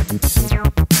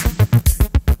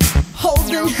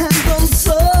 holding hands on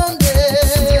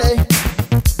Sunday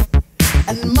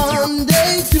and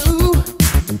Monday too.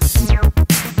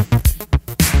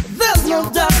 There's no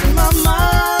doubt in my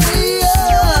mind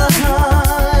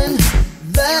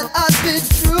that I'd be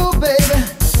true, baby.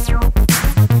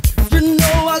 You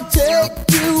know I'll take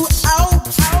you out,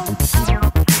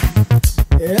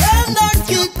 and I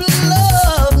keep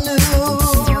love new.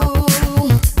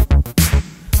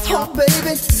 Oh,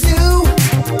 baby, you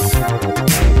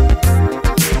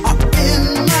are in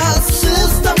my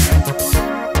system.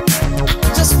 I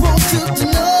just want you to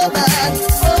know that.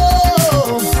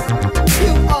 Oh,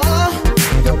 you are.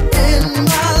 You're in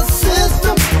my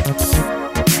system.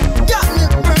 Got me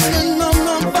burning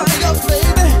on fire,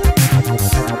 baby.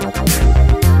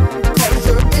 'Cause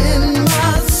you're in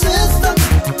my system.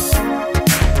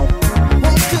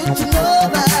 Want you to know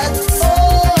that.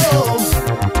 Oh,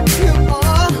 you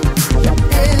are. You're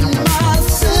in my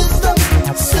system.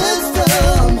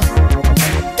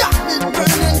 Got me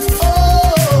burning.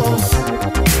 Oh,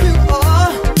 you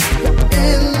are. You're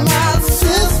in my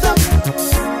system.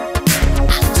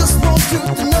 I just want you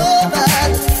to know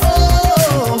that.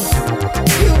 Oh,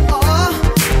 you are.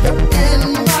 You're in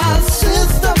my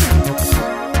system.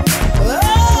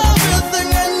 Everything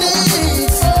I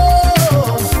need.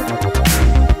 Oh,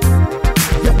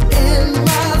 you're in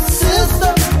my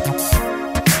system.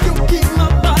 You keep my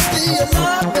body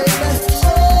alive, baby.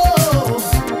 Oh,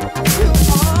 you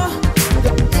are.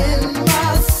 You're in my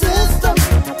system.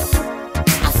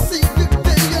 I see you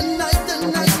day and night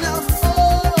now.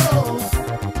 Oh,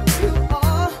 you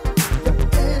are. You're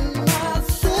in my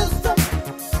system.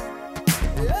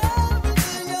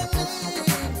 Everything I need.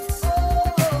 Oh,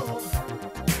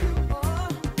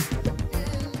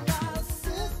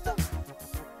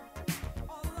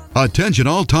 Attention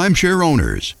all timeshare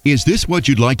owners. Is this what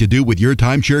you'd like to do with your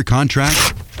timeshare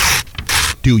contract?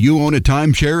 Do you own a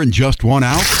timeshare and just want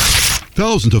out?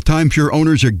 Thousands of timeshare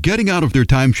owners are getting out of their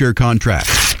timeshare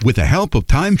contracts with the help of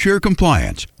Timeshare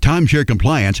Compliance. Timeshare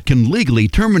Compliance can legally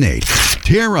terminate,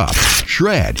 tear up,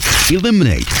 shred,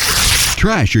 eliminate,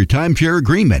 trash your timeshare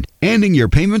agreement, ending your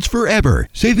payments forever,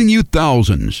 saving you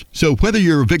thousands. So whether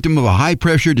you're a victim of a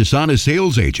high-pressure, dishonest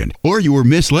sales agent, or you were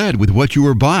misled with what you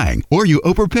were buying, or you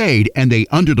overpaid and they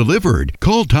underdelivered,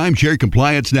 call Timeshare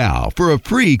Compliance now for a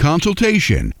free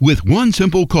consultation. With one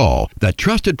simple call, the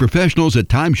trusted professionals at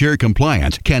Timeshare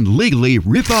Compliance can legally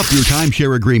rip up your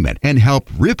timeshare agreement and help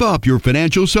rip up your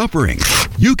financial suffering.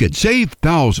 You could save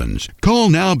thousands. Call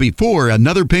now before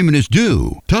another payment is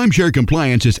due. Timeshare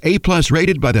Compliance is A+ is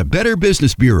rated by the Better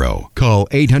Business Bureau. Call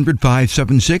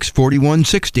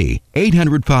 800-576-4160.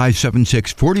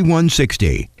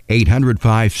 800-576-4160.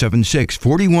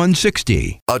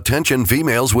 800-576-4160. Attention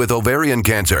females with ovarian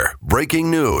cancer.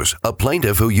 Breaking news. A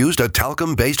plaintiff who used a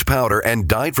talcum-based powder and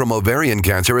died from ovarian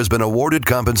cancer has been awarded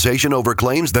compensation over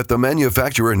claims that the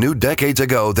manufacturer knew decades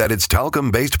ago that its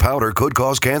talcum-based powder could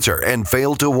cause cancer and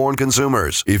failed to warn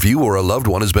consumers. If you or a loved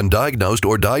one has been diagnosed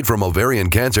or died from ovarian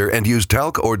cancer and used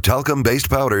talc or talcum-based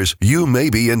powders, you may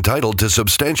be entitled to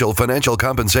substantial financial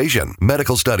compensation.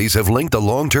 Medical studies have linked the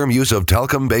long-term use of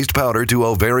talcum-based powder to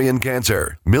ovarian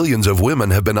cancer. Millions of women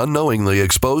have been unknowingly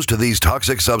exposed to these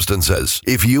toxic substances.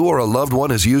 If you or a loved one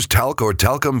has used talc or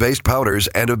talcum-based powders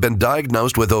and have been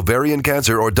diagnosed with ovarian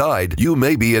cancer or died, you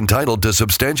may be entitled to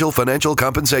substantial financial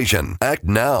compensation. Act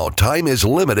now. Time is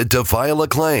limited to file a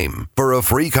claim. For a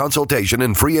free consultation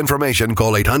and free information,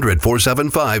 call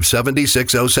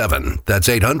 800-475-7607. That's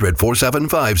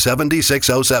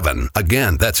 800-475-7607.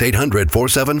 Again, that's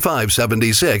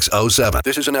 800-475-7607.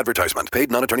 This is an advertisement.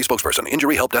 Paid non-attorney spokesperson.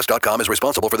 InjuryHelpDesk.com is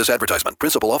responsible for this advertisement.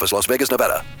 Principal office, Las Vegas,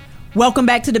 Nevada. Welcome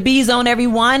back to the B Zone,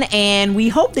 everyone, and we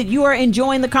hope that you are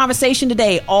enjoying the conversation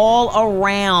today all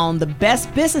around the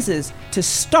best businesses to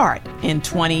start in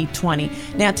 2020.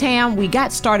 Now, Tam, we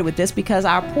got started with this because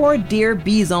our poor dear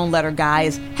B Zone letter guy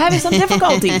is having some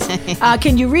difficulties.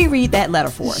 Can you reread that letter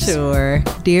for us? Sure.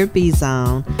 Dear B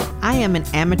Zone, I am an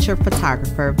amateur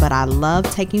photographer, but I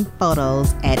love taking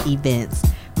photos at events.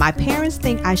 My parents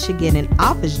think I should get an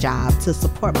office job to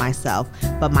support myself,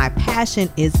 but my passion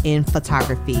is in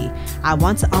photography. I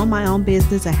want to own my own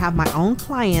business and have my own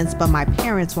clients, but my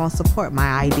parents won't support my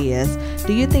ideas.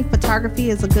 Do you think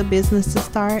photography is a good business to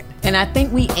start? And I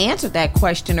think we answered that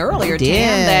question earlier, Tam,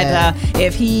 that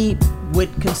if he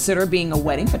would consider being a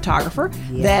wedding photographer,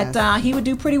 that he would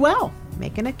do pretty well.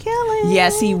 Making a killing.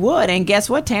 Yes, he would. And guess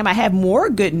what, Tam? I have more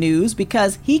good news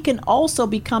because he can also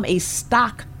become a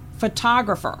stock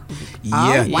photographer.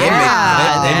 Yeah,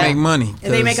 they make money.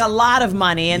 They make a lot of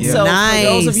money. And so for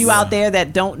those of you out there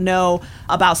that don't know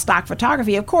about stock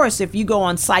photography, of course, if you go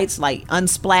on sites like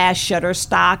Unsplash,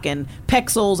 Shutterstock, and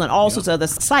Pexels, and all sorts of other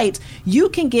sites, you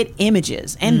can get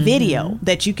images and video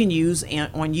that you can use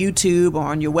on YouTube or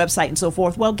on your website and so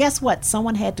forth. Well, guess what?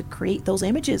 Someone had to create those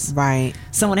images. Right.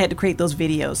 Someone had to create those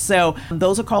videos. So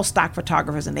those are called stock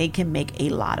photographers, and they can make a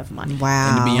lot of money. Wow.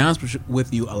 And to be honest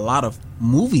with you, a lot of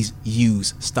movies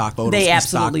use stock photos. They and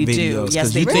absolutely stock videos. do.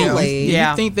 Yes, they really.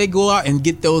 You think they go out and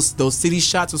get those city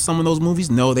shots of some of those movies?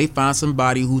 No, they find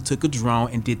somebody who took a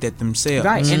drone and did that themselves.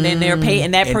 Right, and then they're paid,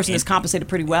 and that person is compensated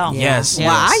pretty well. Yes. Well,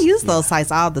 I use those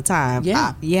sites all the time.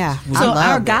 Yeah. So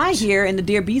our guy here in the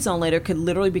Dear B Zone letter could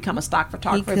literally become a stock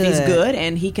photographer if he's good,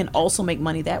 and he can also make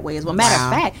money that way as well. Matter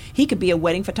of fact, he could be a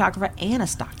wedding photographer and a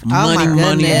stock photographer.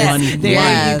 Money.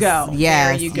 There you go.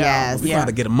 Yes. There you go. Yes. We got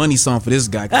to get a money song for this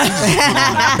guy. He's just going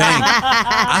on the bank.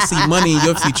 I see money in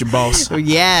your future, boss.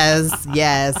 Yes.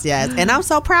 And I'm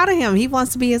so proud of him. He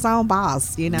wants to be his own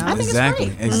boss, you know? I think Exactly.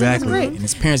 it's great. And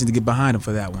his parents need to get behind him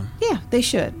for that one. Yeah, they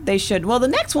should. Well, the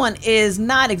next one is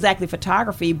not exactly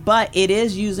photography, but it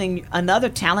is using another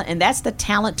talent, and that's the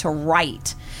talent to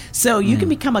write. So you can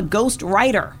become a ghost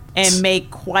writer and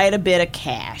make quite a bit of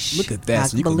cash. Look at that. I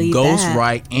So you can believe ghost that.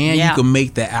 write, and you can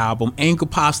make the album, and you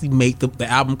could possibly make the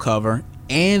album cover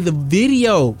and the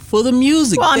video for the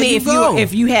music. Well, I There mean,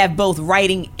 if you have both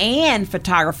writing and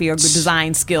photography or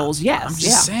design skills, yes. I'm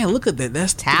just saying, look at that.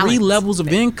 That's Talent. 3 levels of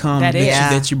income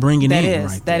that you're bringing in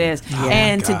right That there. is. Oh,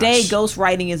 and my today, gosh.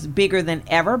 ghostwriting is bigger than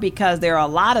ever because there are a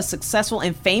lot of successful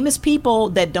and famous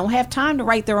people that don't have time to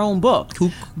write their own book,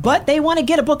 but they want to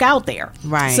get a book out there.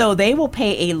 Right. So they will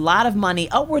pay a lot of money,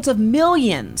 upwards of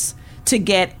millions, to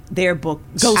get their book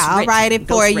ghostwritten. I'll write it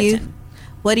for you. Ghostwritten.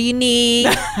 What do you need?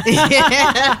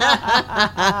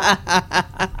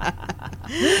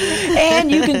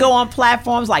 And you can go on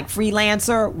platforms like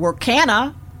Freelancer,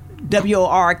 Workana,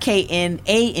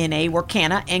 WORKNANA,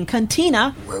 Workana, and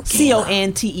Contina,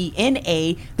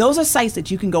 CONTENA. Those are sites that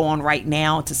you can go on right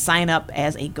now to sign up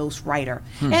as a ghostwriter.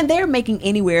 And they're making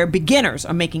beginners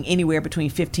are making anywhere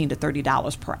between $15 to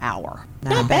 $30 per hour.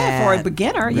 Not bad for a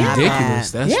beginner. Ridiculous.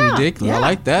 That's ridiculous. I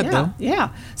like that, though. Yeah.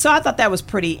 So I thought that was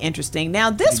pretty interesting. Now,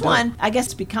 this one, I guess,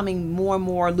 is becoming more and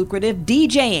more lucrative.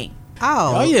 DJing.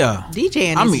 Oh yeah.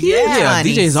 DJing is huge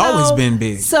money. DJ's always been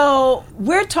big. So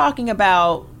we're talking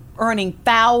about earning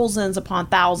thousands upon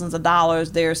thousands of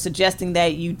dollars. They're suggesting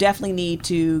that you definitely need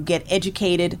to get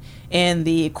educated in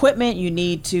the equipment. You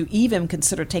need to even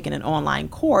consider taking an online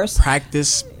course.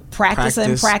 Practice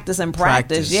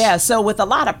Practice. Yeah. So with a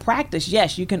lot of practice,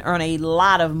 yes, you can earn a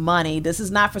lot of money. This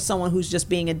is not for someone who's just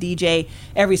being a DJ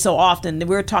every so often.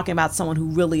 We're talking about someone who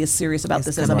really is serious about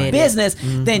this as a business.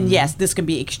 Then yes, this can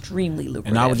be extremely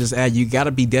lucrative. And I would just add, you got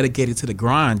to be dedicated to the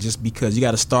grind, just because you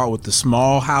got to start with the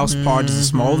small house parties, the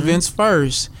small events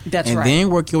first. That's and right. then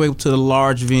work your way up to the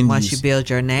large venues. Once you build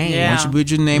your name. Once you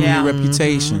build your name and your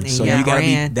reputation. So you got to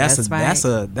be.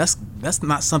 That's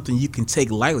not something you can take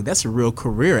lightly. That's a real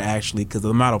career, actually, because the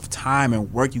amount of time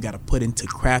and work you got to put into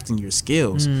crafting your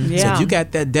skills. So if you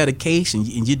got that dedication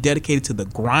and you're dedicated to the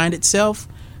grind itself,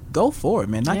 go for it,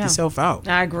 man. Knock yourself out.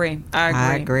 I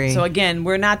agree. So again,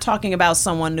 we're not talking about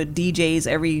someone that DJs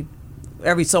every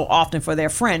so often for their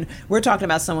friend. We're talking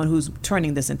about someone who's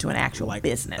turning this into an actual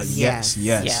business.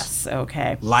 Yes.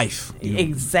 Okay. Life.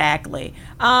 Exactly.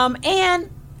 And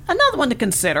another one to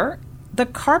consider, the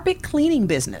carpet cleaning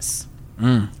business.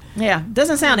 Yeah,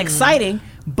 doesn't sound exciting,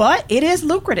 but it is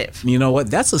lucrative. You know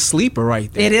what? That's a sleeper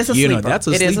right there. It is a sleeper. That's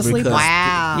a sleeper.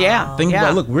 Wow. Yeah. Think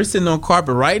about, look, we're sitting on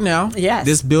carpet right now. Yes.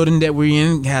 This building that we're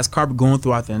in has carpet going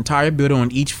throughout the entire building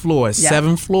on each floor. It's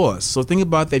 7 floors. So think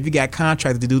about that. If you got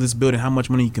contracted to do this building, how much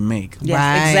money you can make.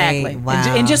 Yes, exactly.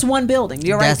 Wow. In just one building.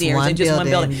 You're right there. In just one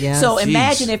building. Yes. So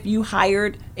imagine if you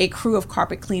hired a crew of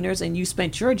carpet cleaners and you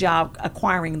spent your job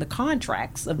acquiring the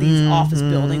contracts of these office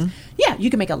buildings. Yeah, you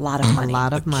can make a lot of money. A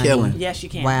lot of money. Killing. Yes, you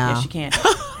can. Wow. Yes, you can.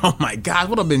 Oh my God,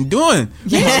 what I've been doing.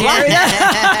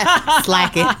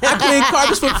 Slacking. I clean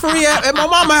carpets for free at my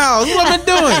mama's house. What I've been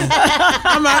doing.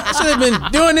 I should have been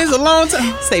doing this a long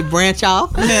time. Say branch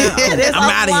off. I'm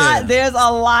out of here. There's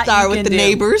a lot Start you with can the do.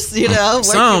 neighbors, work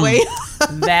your way.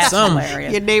 That's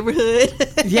hilarious. Your neighborhood.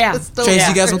 Yeah. Tracy,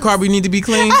 you got some carpet you need to be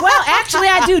clean? Well, actually,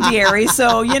 I do, Jerry.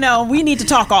 So, we need to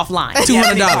talk offline.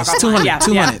 $200.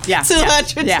 $200. Yeah.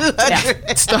 200.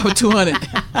 Yeah. Start with 200.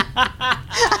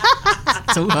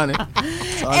 200.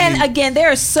 And again, there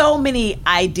are so many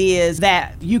ideas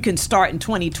that you can start in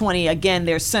 2020. Again,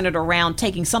 they're centered around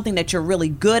taking something that you're really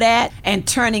good at and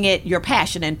turning it, your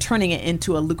passion, and turning it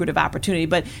into a lucrative opportunity.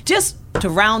 But just to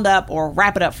round up or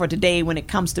wrap it up for today, when it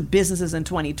comes to businesses in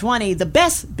 2020, the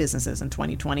best businesses in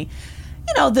 2020,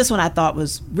 this one I thought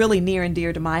was really near and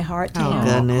dear to my heart. Oh,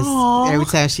 goodness. Every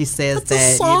time she says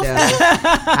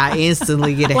that, I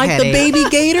instantly get a like headache. The baby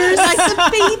gators? Like the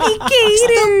baby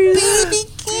gators. The baby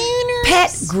gators.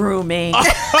 Pet grooming. I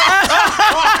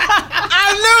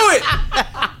knew it.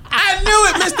 I knew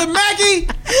it, Mr. Mackey.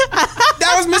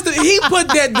 That was Mr. He put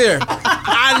that there.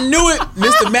 I knew it,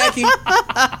 Mr. Mackey.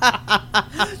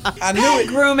 I knew it.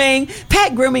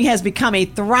 Pet grooming has become a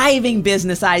thriving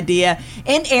business idea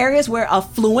in areas where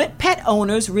affluent pet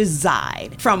owners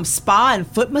reside. From spa and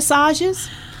foot massages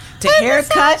to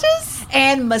haircuts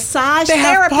and massage They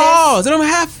have therapists. paws. They don't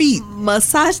have feet.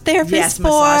 Massage therapist Yes, for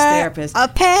massage therapist. a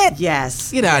pet.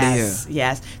 Yes. Get outta here.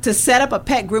 Yes. To set up a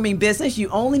pet grooming business, you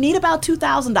only need about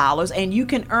 $2,000, and you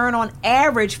can earn on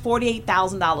average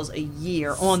 $48,000 a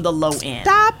year on the low end.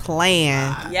 Stop playing.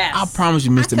 Yes. I promise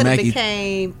you, Mr. I Mackey.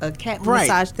 became a cat Right.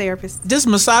 massage therapist. Just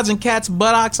massaging cats'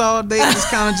 buttocks all day, just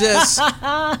kind of just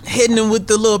hitting them with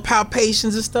the little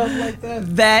palpations and stuff like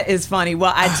that. That is funny.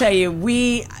 Well, I tell you,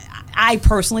 I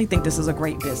personally think this is a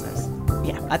great business.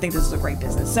 Yeah, I think this is a great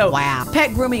business. So,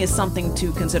 pet grooming is something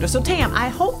to consider. So, Tam, I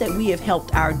hope that we have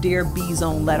helped our dear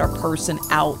B-Zone letter person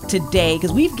out today,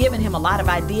 because we've given him a lot of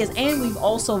ideas, and we've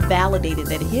also validated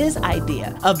that his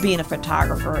idea of being a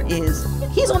photographer he's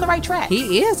on the right track.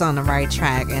 He is on the right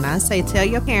track. And I say, tell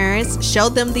your parents, show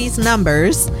them these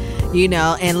numbers,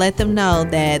 and let them know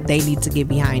that they need to get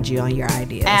behind you on your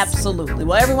ideas. Absolutely.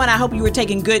 Well, everyone, I hope you were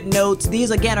taking good notes.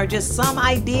 These, again, are just some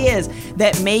ideas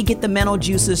that may get the mental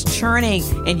juices churning,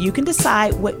 and you can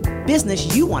decide what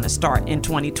business you want to start in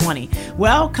 2020.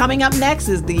 Well, coming up next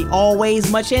is the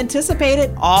always much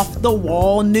anticipated Off the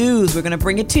Wall News. We're going to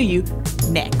bring it to you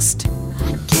next.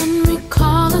 I can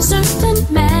recall a certain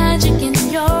magic in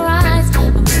your eyes,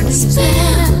 a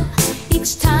spell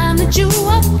each time that you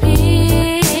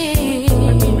appear.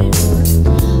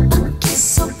 A kiss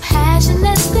so passionate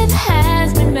that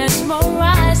has been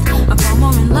mesmerized. I fall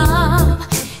more in love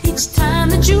each time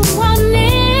that you are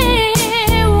near.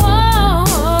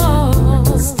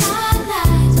 Whoa.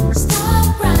 Starlight, star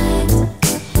bright,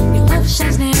 your love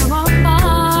shines near or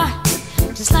far,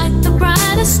 just like the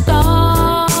brightest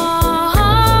star.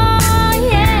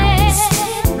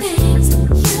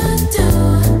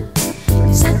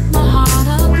 You set my heart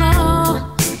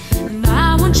aglow, and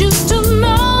I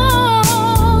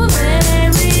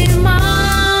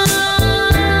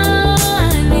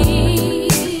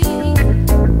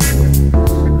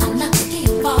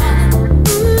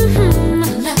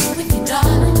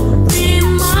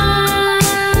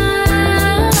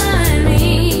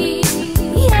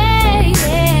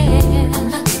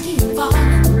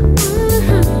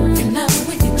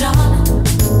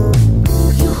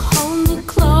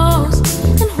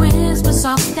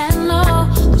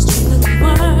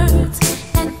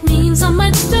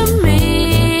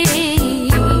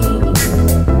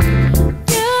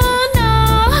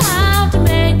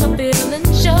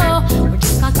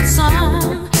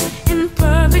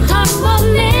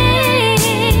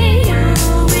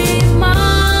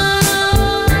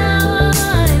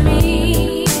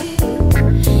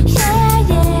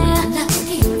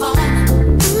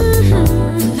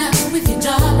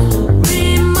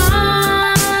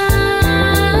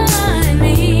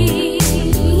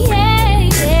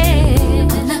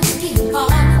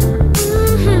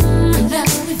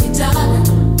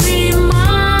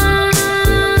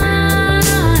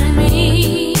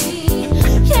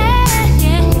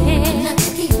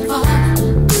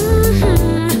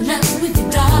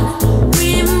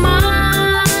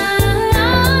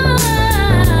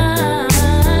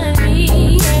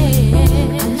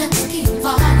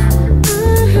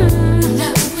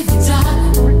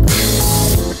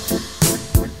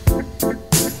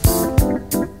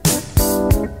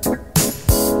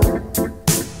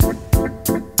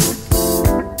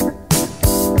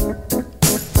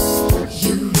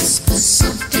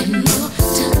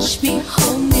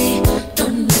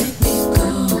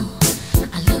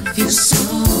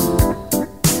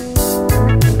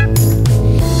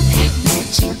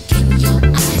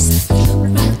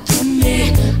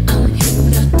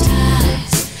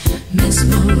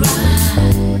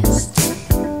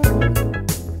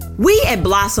at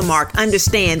Blossom Mark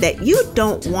understand that you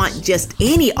don't want just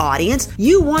any audience,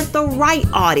 you want the right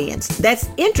audience that's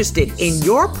interested in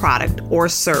your product or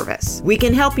service. We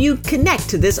can help you connect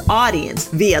to this audience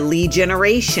via lead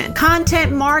generation,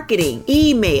 content marketing,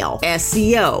 email,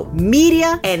 SEO,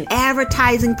 media and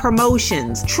advertising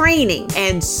promotions, training,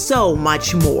 and so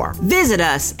much more. Visit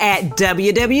us at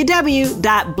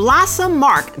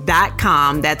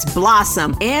www.blossommark.com. That's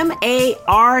Blossom, MARK.com.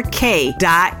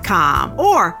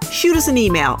 Or shoot us an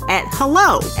email at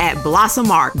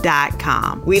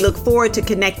hello@blossommark.com. We look forward to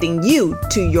connecting you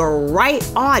to your right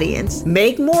audience,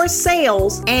 make more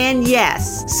sales, and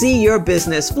yes, see your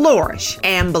business flourish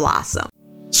and blossom.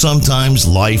 Sometimes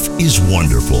life is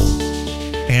wonderful,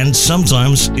 and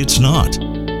sometimes it's not.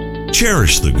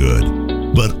 Cherish the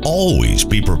good, but always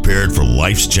be prepared for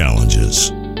life's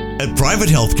challenges. At Private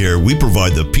Healthcare, we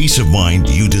provide the peace of mind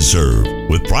you deserve.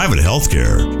 With Private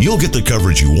Healthcare, you'll get the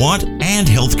coverage you want and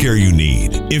healthcare you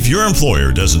need. If your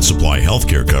employer doesn't supply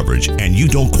healthcare coverage and you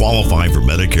don't qualify for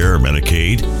Medicare or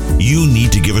Medicaid, you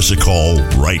need to give us a call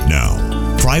right now.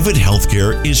 Private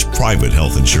Healthcare is private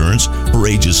health insurance for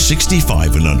ages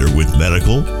 65 and under with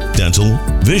medical, dental,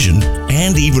 vision,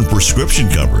 and even prescription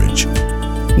coverage.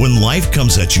 When life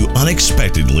comes at you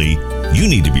unexpectedly, you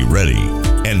need to be ready,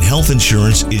 and health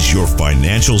insurance is your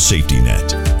financial safety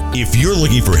net. If you're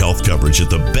looking for health coverage at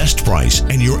the best price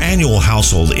and your annual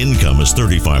household income is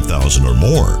 $35,000 or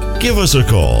more, give us a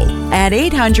call at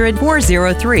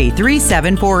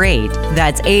 800-403-3748.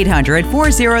 That's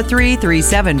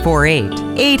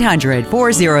 800-403-3748.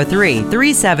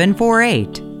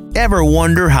 800-403-3748. Ever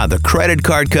wonder how the credit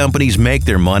card companies make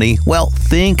their money? Well,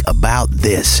 think about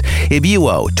this. If you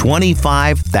owe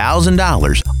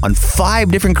 $25,000 on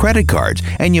 5 different credit cards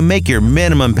and you make your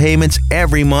minimum payments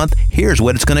every month, here's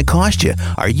what it's going to cost you.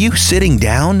 Are you sitting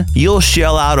down? You'll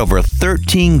shell out over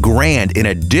 $13,000 in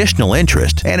additional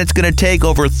interest, and it's going to take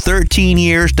over 13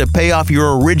 years to pay off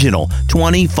your original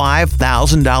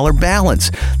 $25,000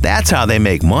 balance. That's how they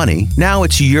make money. Now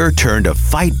it's your turn to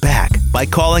fight back by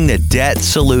calling the Debt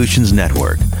Solutions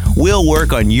Network. We'll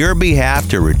work on your behalf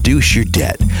to reduce your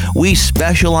debt. We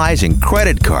specialize in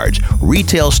credit cards,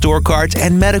 retail store cards,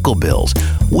 and medical bills.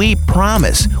 We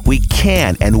promise we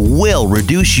can and will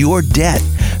reduce your debt.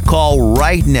 Call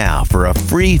right now for a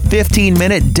free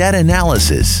 15-minute debt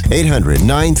analysis.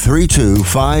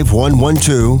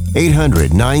 800-932-5112.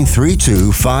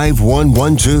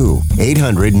 800-932-5112.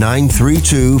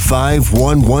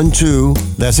 800-932-5112.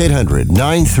 That's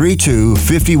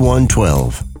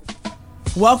 800-932-5112.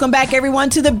 Welcome back, everyone,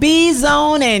 to the B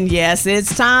Zone. And yes,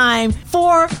 it's time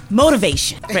for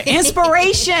motivation, for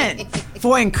inspiration,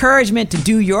 for encouragement to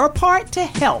do your part to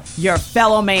help your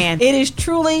fellow man. It is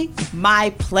truly my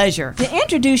pleasure to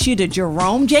introduce you to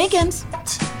Jerome Jenkins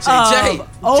of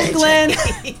Oakland,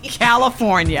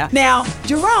 California. Now,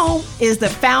 Jerome is the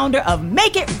founder of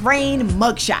Make It Rain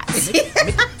Mugshots.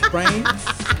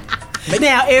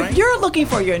 Now, if you're looking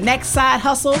for your next side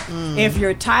hustle, if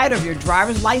you're tired of your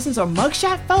driver's license or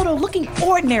mugshot photo looking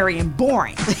ordinary and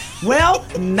boring, well,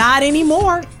 not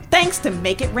anymore, thanks to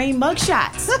Make It Rain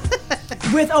Mugshots.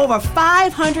 With over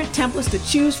 500 templates to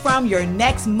choose from, your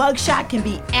next mugshot can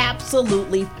be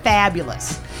absolutely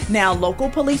fabulous. Now, local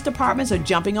police departments are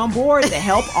jumping on board to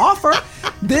help offer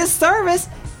this service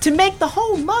to make the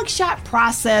whole mugshot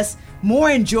process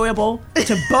more enjoyable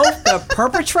to both the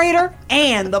perpetrator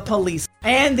and the police.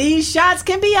 And these shots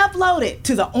can be uploaded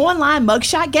to the online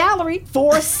mugshot gallery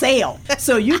for sale,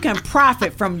 so you can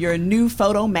profit from your new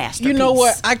photo masterpiece. You know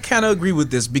what? I kind of agree with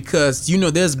this because,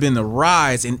 there's been a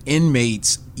rise in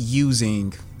inmates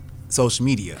using social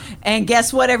media. And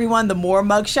guess what, everyone? The more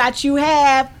mugshots you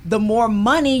have, the more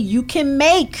money you can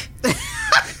make.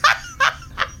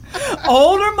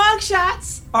 Older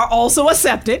mugshots are also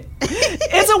accepted.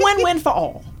 It's a win-win for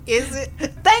all. Is it?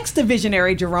 Thanks to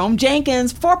visionary Jerome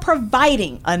Jenkins for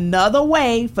providing another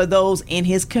way for those in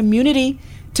his community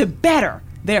to better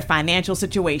their financial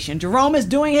situation. Jerome is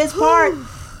doing his part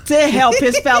to help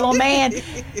his fellow man.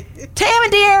 Tam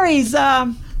and Dairies,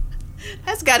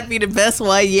 that's got to be the best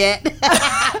one yet.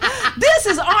 This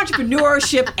is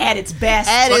entrepreneurship at its best.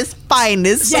 At its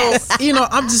finest. Yes. So,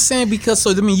 I'm just saying because,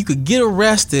 you could get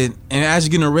arrested, and as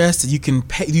you're getting arrested, you can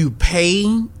pay to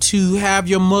have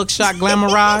your mugshot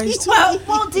glamorized.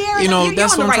 well, dear, you're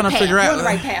that's on what the I'm trying to figure out. You're on the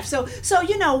right path. So,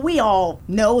 we all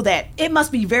know that it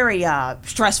must be very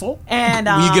stressful. And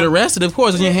when you get arrested, of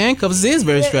course, in your handcuffs, it is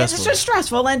very stressful. It's just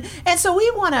stressful. And so we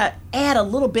want to add a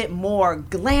little bit more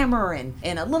glamour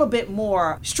and a little bit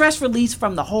more stress release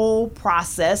from the whole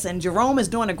process. And Jerome is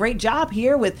doing a great job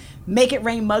here with Make It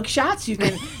Rain Mugshots. You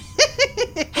can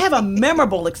have a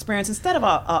memorable experience instead of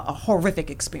a horrific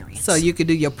experience. So you could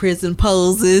do your prison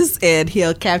poses and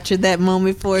he'll capture that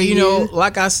moment for you. You know,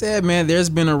 like I said, man, there's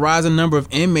been a rising number of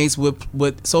inmates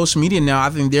with social media now. I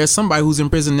think there's somebody who's in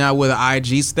prison now with an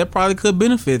IG, so that probably could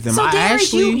benefit them. So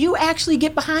Darius, you actually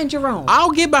get behind Jerome.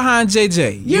 I'll get behind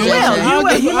JJ. You will.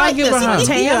 I'll get behind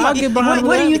him. Yeah, I'll get behind him.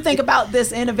 What do you think about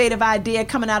this innovative idea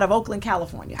coming out of Oakland,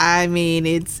 California? I mean,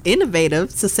 it's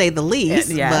innovative to say the least,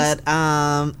 Yes. but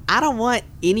I don't want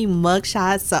any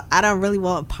mugshots, so I don't really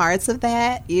want parts of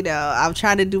that. You know, I'm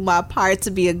trying to do my part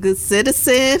to be a good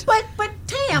citizen. But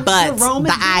Tam, but Jerome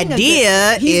the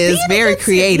idea is very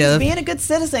creative. He's being a good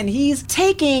citizen. He's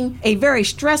taking a very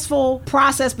stressful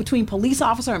process between police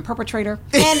officer and perpetrator,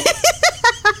 and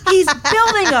he's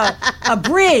building a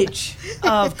bridge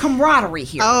of camaraderie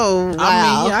here. Oh, wow.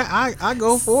 I mean, I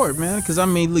go for it, man. Because, I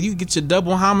mean, look, you get your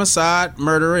double homicide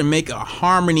murder and make a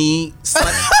harmony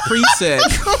preset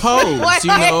pose,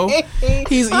 you know.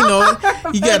 He's, you know,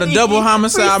 you got a double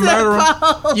homicide murderer.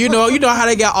 You know how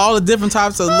they got all the different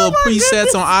types of little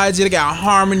presets on IG. They got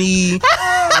harmony, influence.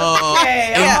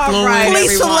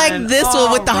 Please select this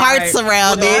one with the hearts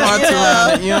around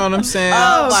it. You know what I'm saying?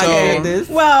 Oh, my goodness.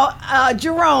 Well,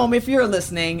 Jerome, if you're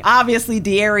listening, obviously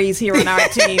Darius here on our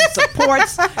team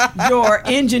supports your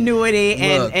ingenuity,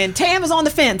 and Tam is on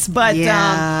the fence, but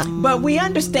we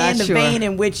understand the vein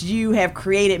in which you have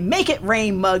created Make It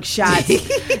Rain mugshots.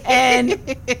 And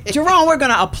Jerome, we're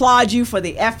going to applaud you for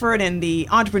the effort and the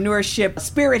entrepreneurship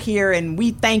spirit here, and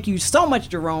we thank you so much,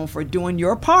 Jerome, for doing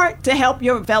your part to help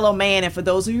your fellow man, and for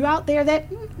those of you out there that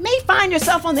may find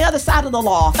yourself on the other side of the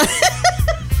law.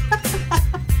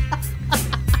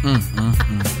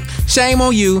 Shame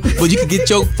on you, but you can get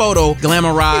your photo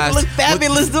glamorized. You look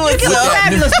fabulous doing it. You look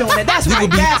fabulous doing it. That's right.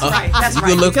 That's you right.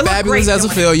 can look fabulous as a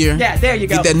failure. Yeah, there you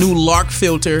go. Get that new Lark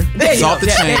filter. There you off go.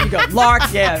 the chain. There you go. Lark,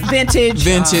 vintage.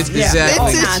 Exactly.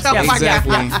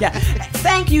 Exactly.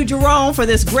 Thank you, Jerome, for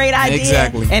this great idea.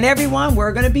 Exactly. And everyone,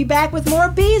 we're going to be back with more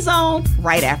B-Zone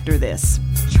right after this.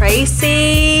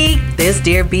 Tracy, this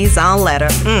Dear B-Zone letter.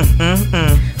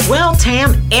 Well,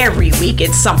 Tam, every week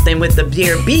it's something with the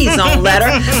Dear B-Zone letter.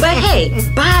 But hey,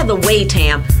 by the way,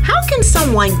 Tam, how can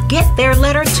someone get their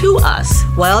letter to us?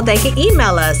 Well, they can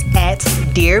email us at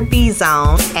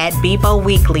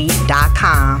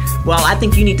dearbzone@beboweekly.com. Well, I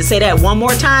think you need to say that one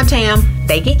more time, Tam.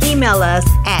 They can email us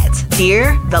at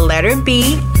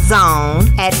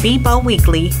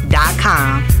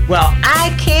dearbzone@beboweekly.com. Well,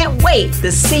 I can't wait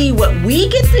to see what we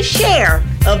get to share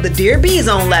of the Dear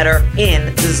B-Zone letter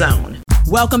in the zone.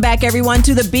 Welcome back, everyone,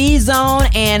 to the B-Zone,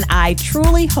 and I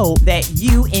truly hope that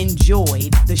you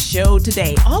enjoyed the show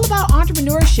today. All about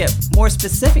entrepreneurship, more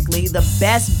specifically, the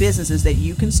best businesses that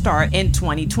you can start in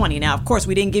 2020. Now, of course,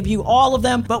 we didn't give you all of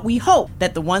them, but we hope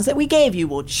that the ones that we gave you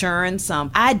will churn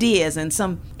some ideas and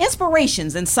some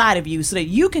inspirations inside of you so that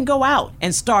you can go out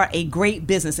and start a great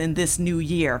business in this new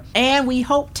year. And we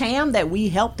hope, Tam, that we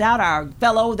helped out our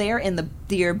fellow there in the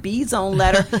Dear B-Zone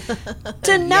letter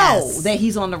to know that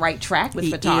he's on the right track with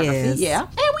photography. Yeah.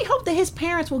 And we hope that his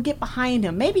parents will get behind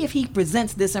him. Maybe if he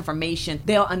presents this information,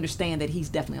 they'll understand that he's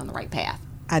definitely on the right path.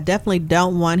 I definitely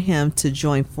don't want him to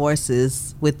join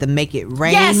forces with the Make It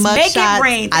Rain mugshots. Make It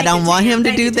Rain. I don't want him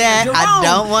to do that. I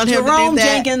don't want him to do that. Jerome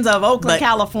Jenkins of Oakland,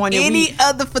 California. Any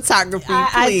other photography,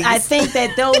 please. I think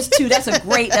that those two. That's a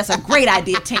great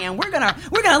idea, Tam. We're gonna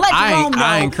let Jerome know.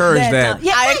 I encourage that.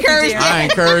 I encourage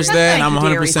that. And I'm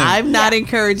 100%. I'm not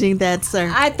encouraging that,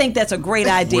 sir. I think that's a great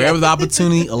idea. Wherever the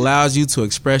opportunity allows you to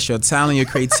express your talent, your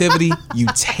creativity, you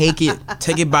take it.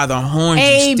 Take it by the horns.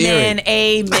 Amen. You steer it.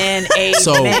 Amen.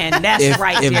 So that's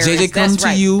right. If JJ comes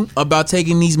to you about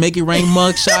taking these Make It Rain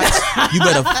mugshots, you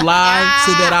better fly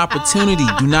to that opportunity.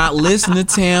 Do not listen to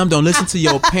Tam. Don't listen to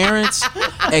your parents.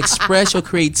 Express your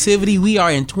creativity. We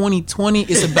are in 2020.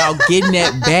 It's about getting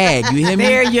that bag. You hear me?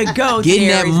 There you go. Getting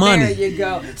that money. There you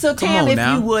go. So Tam, if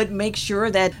you would make sure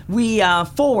that we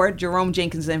forward Jerome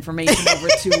Jenkins' information over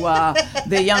to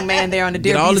the young man there on the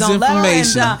Dear B-Zone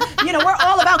letter. And we're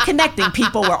all about connecting,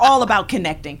 people. We're all about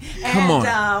connecting. Come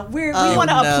on. We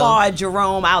want to applaud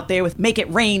Jerome out there with Make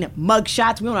It Rain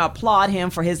mugshots. We want to applaud him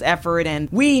for his effort, and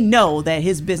we know that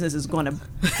his business is going to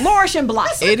flourish and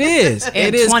blossom. It is.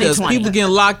 It is, because people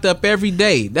getting locked up every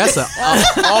day. That's a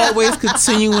always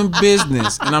continuing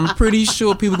business, and I'm pretty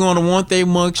sure people going to want their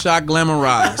mugshot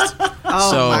glamorized.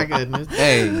 My goodness.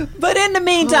 Hey. But in the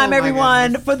meantime,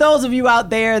 everyone, for those of you out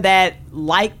there that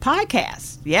like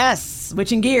podcasts, yes,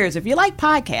 switching gears. If you like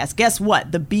podcasts, guess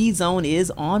what? The B-Zone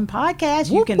is on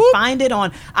podcast. You can find it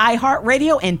on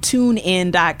iHeartRadio and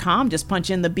TuneIn.com. Just punch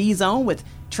in the B-Zone with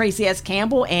Traci S.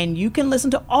 Campbell, and you can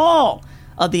listen to all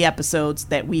of the episodes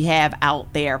that we have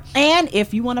out there. And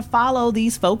if you want to follow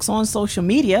these folks on social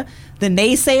media, the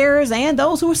naysayers and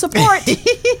those who support,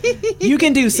 you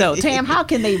can do so. Tam, how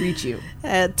can they reach you?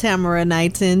 Tamara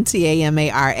Knighton,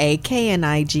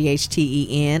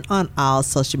 TamaraKnighten on all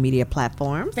social media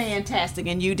platforms. Fantastic.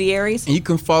 And you, Darius? And you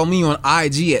can follow me on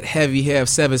IG at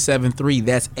HeavyHev773.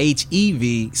 That's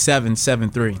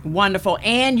HEV773. Wonderful.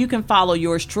 And you can follow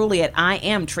yours truly at I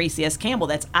am Traci S. Campbell.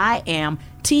 That's I am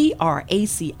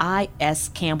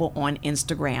TRACIS Campbell on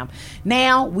Instagram.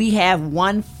 Now we have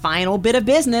one final bit of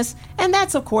business, and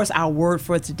that's of course our word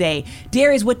for today.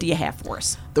 Darius, what do you have for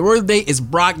us? The word today is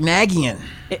Brocnagian.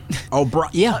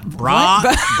 Brocnagian.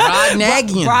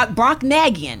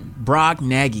 Brocnagian.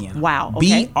 Brocnagian. Wow.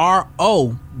 Okay.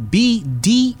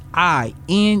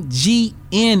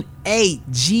 BROBDINGNAGIAN.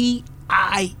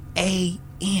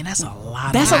 That's a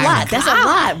lot. That's a lot. That's a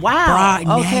lot. Wow.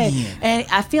 Brocnagian. Okay. And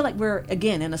I feel like we're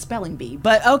again in a spelling bee.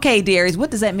 But okay, Darius, what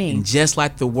does that mean? And just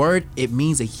like the word, it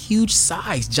means a huge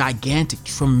size, gigantic,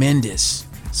 tremendous.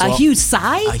 So a huge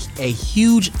size? A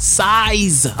huge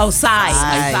size. Oh, size.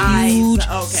 A huge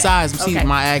size. See,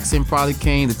 my accent probably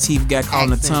came. The teeth got caught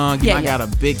in the tongue. I got a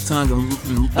big tongue and big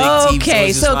teeth.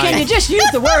 Okay, so can you just use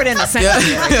the word in a sentence?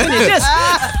 Can you just?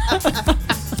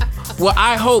 Well,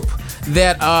 I hope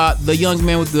that the young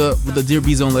man with the Dear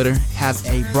B Zone letter has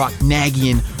a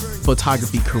Brocnagian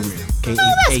photography career. Okay,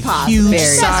 a huge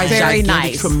size, very gigantic,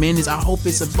 nice, tremendous. I hope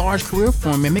it's a large career for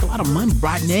him and make a lot of money.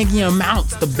 Brocnagian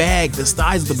amounts, the bag, the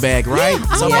size of the bag, right? Yeah,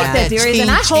 I like that, Darius, and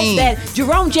I hope that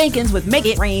Jerome Jenkins with Make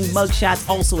It Rain mugshots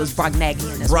also is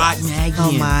Brocnagian as well. Brocnagian.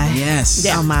 Oh my. Yes.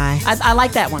 Yeah. Oh my. I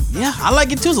like that one. Yeah, I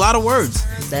like it too. It's a lot of words.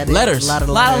 Letters. A lot of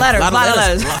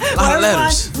letters.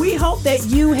 Letters. We hope that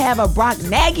you have a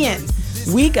Brocnagian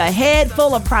week ahead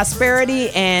full of prosperity,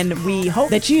 and we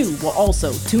hope that you will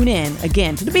also tune in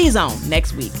again to the B Zone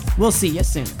next week. We'll see you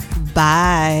soon.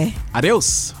 Bye.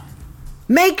 Adios.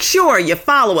 Make sure you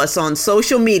follow us on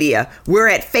social media. We're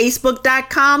at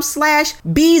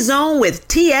facebook.com/BZone with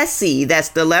TSC. That's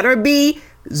the letter B,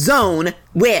 Zone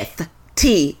with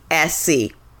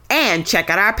TSC. And check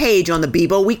out our page on the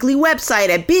Bebo Weekly website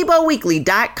at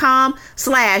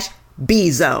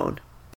beboweekly.com/BZone.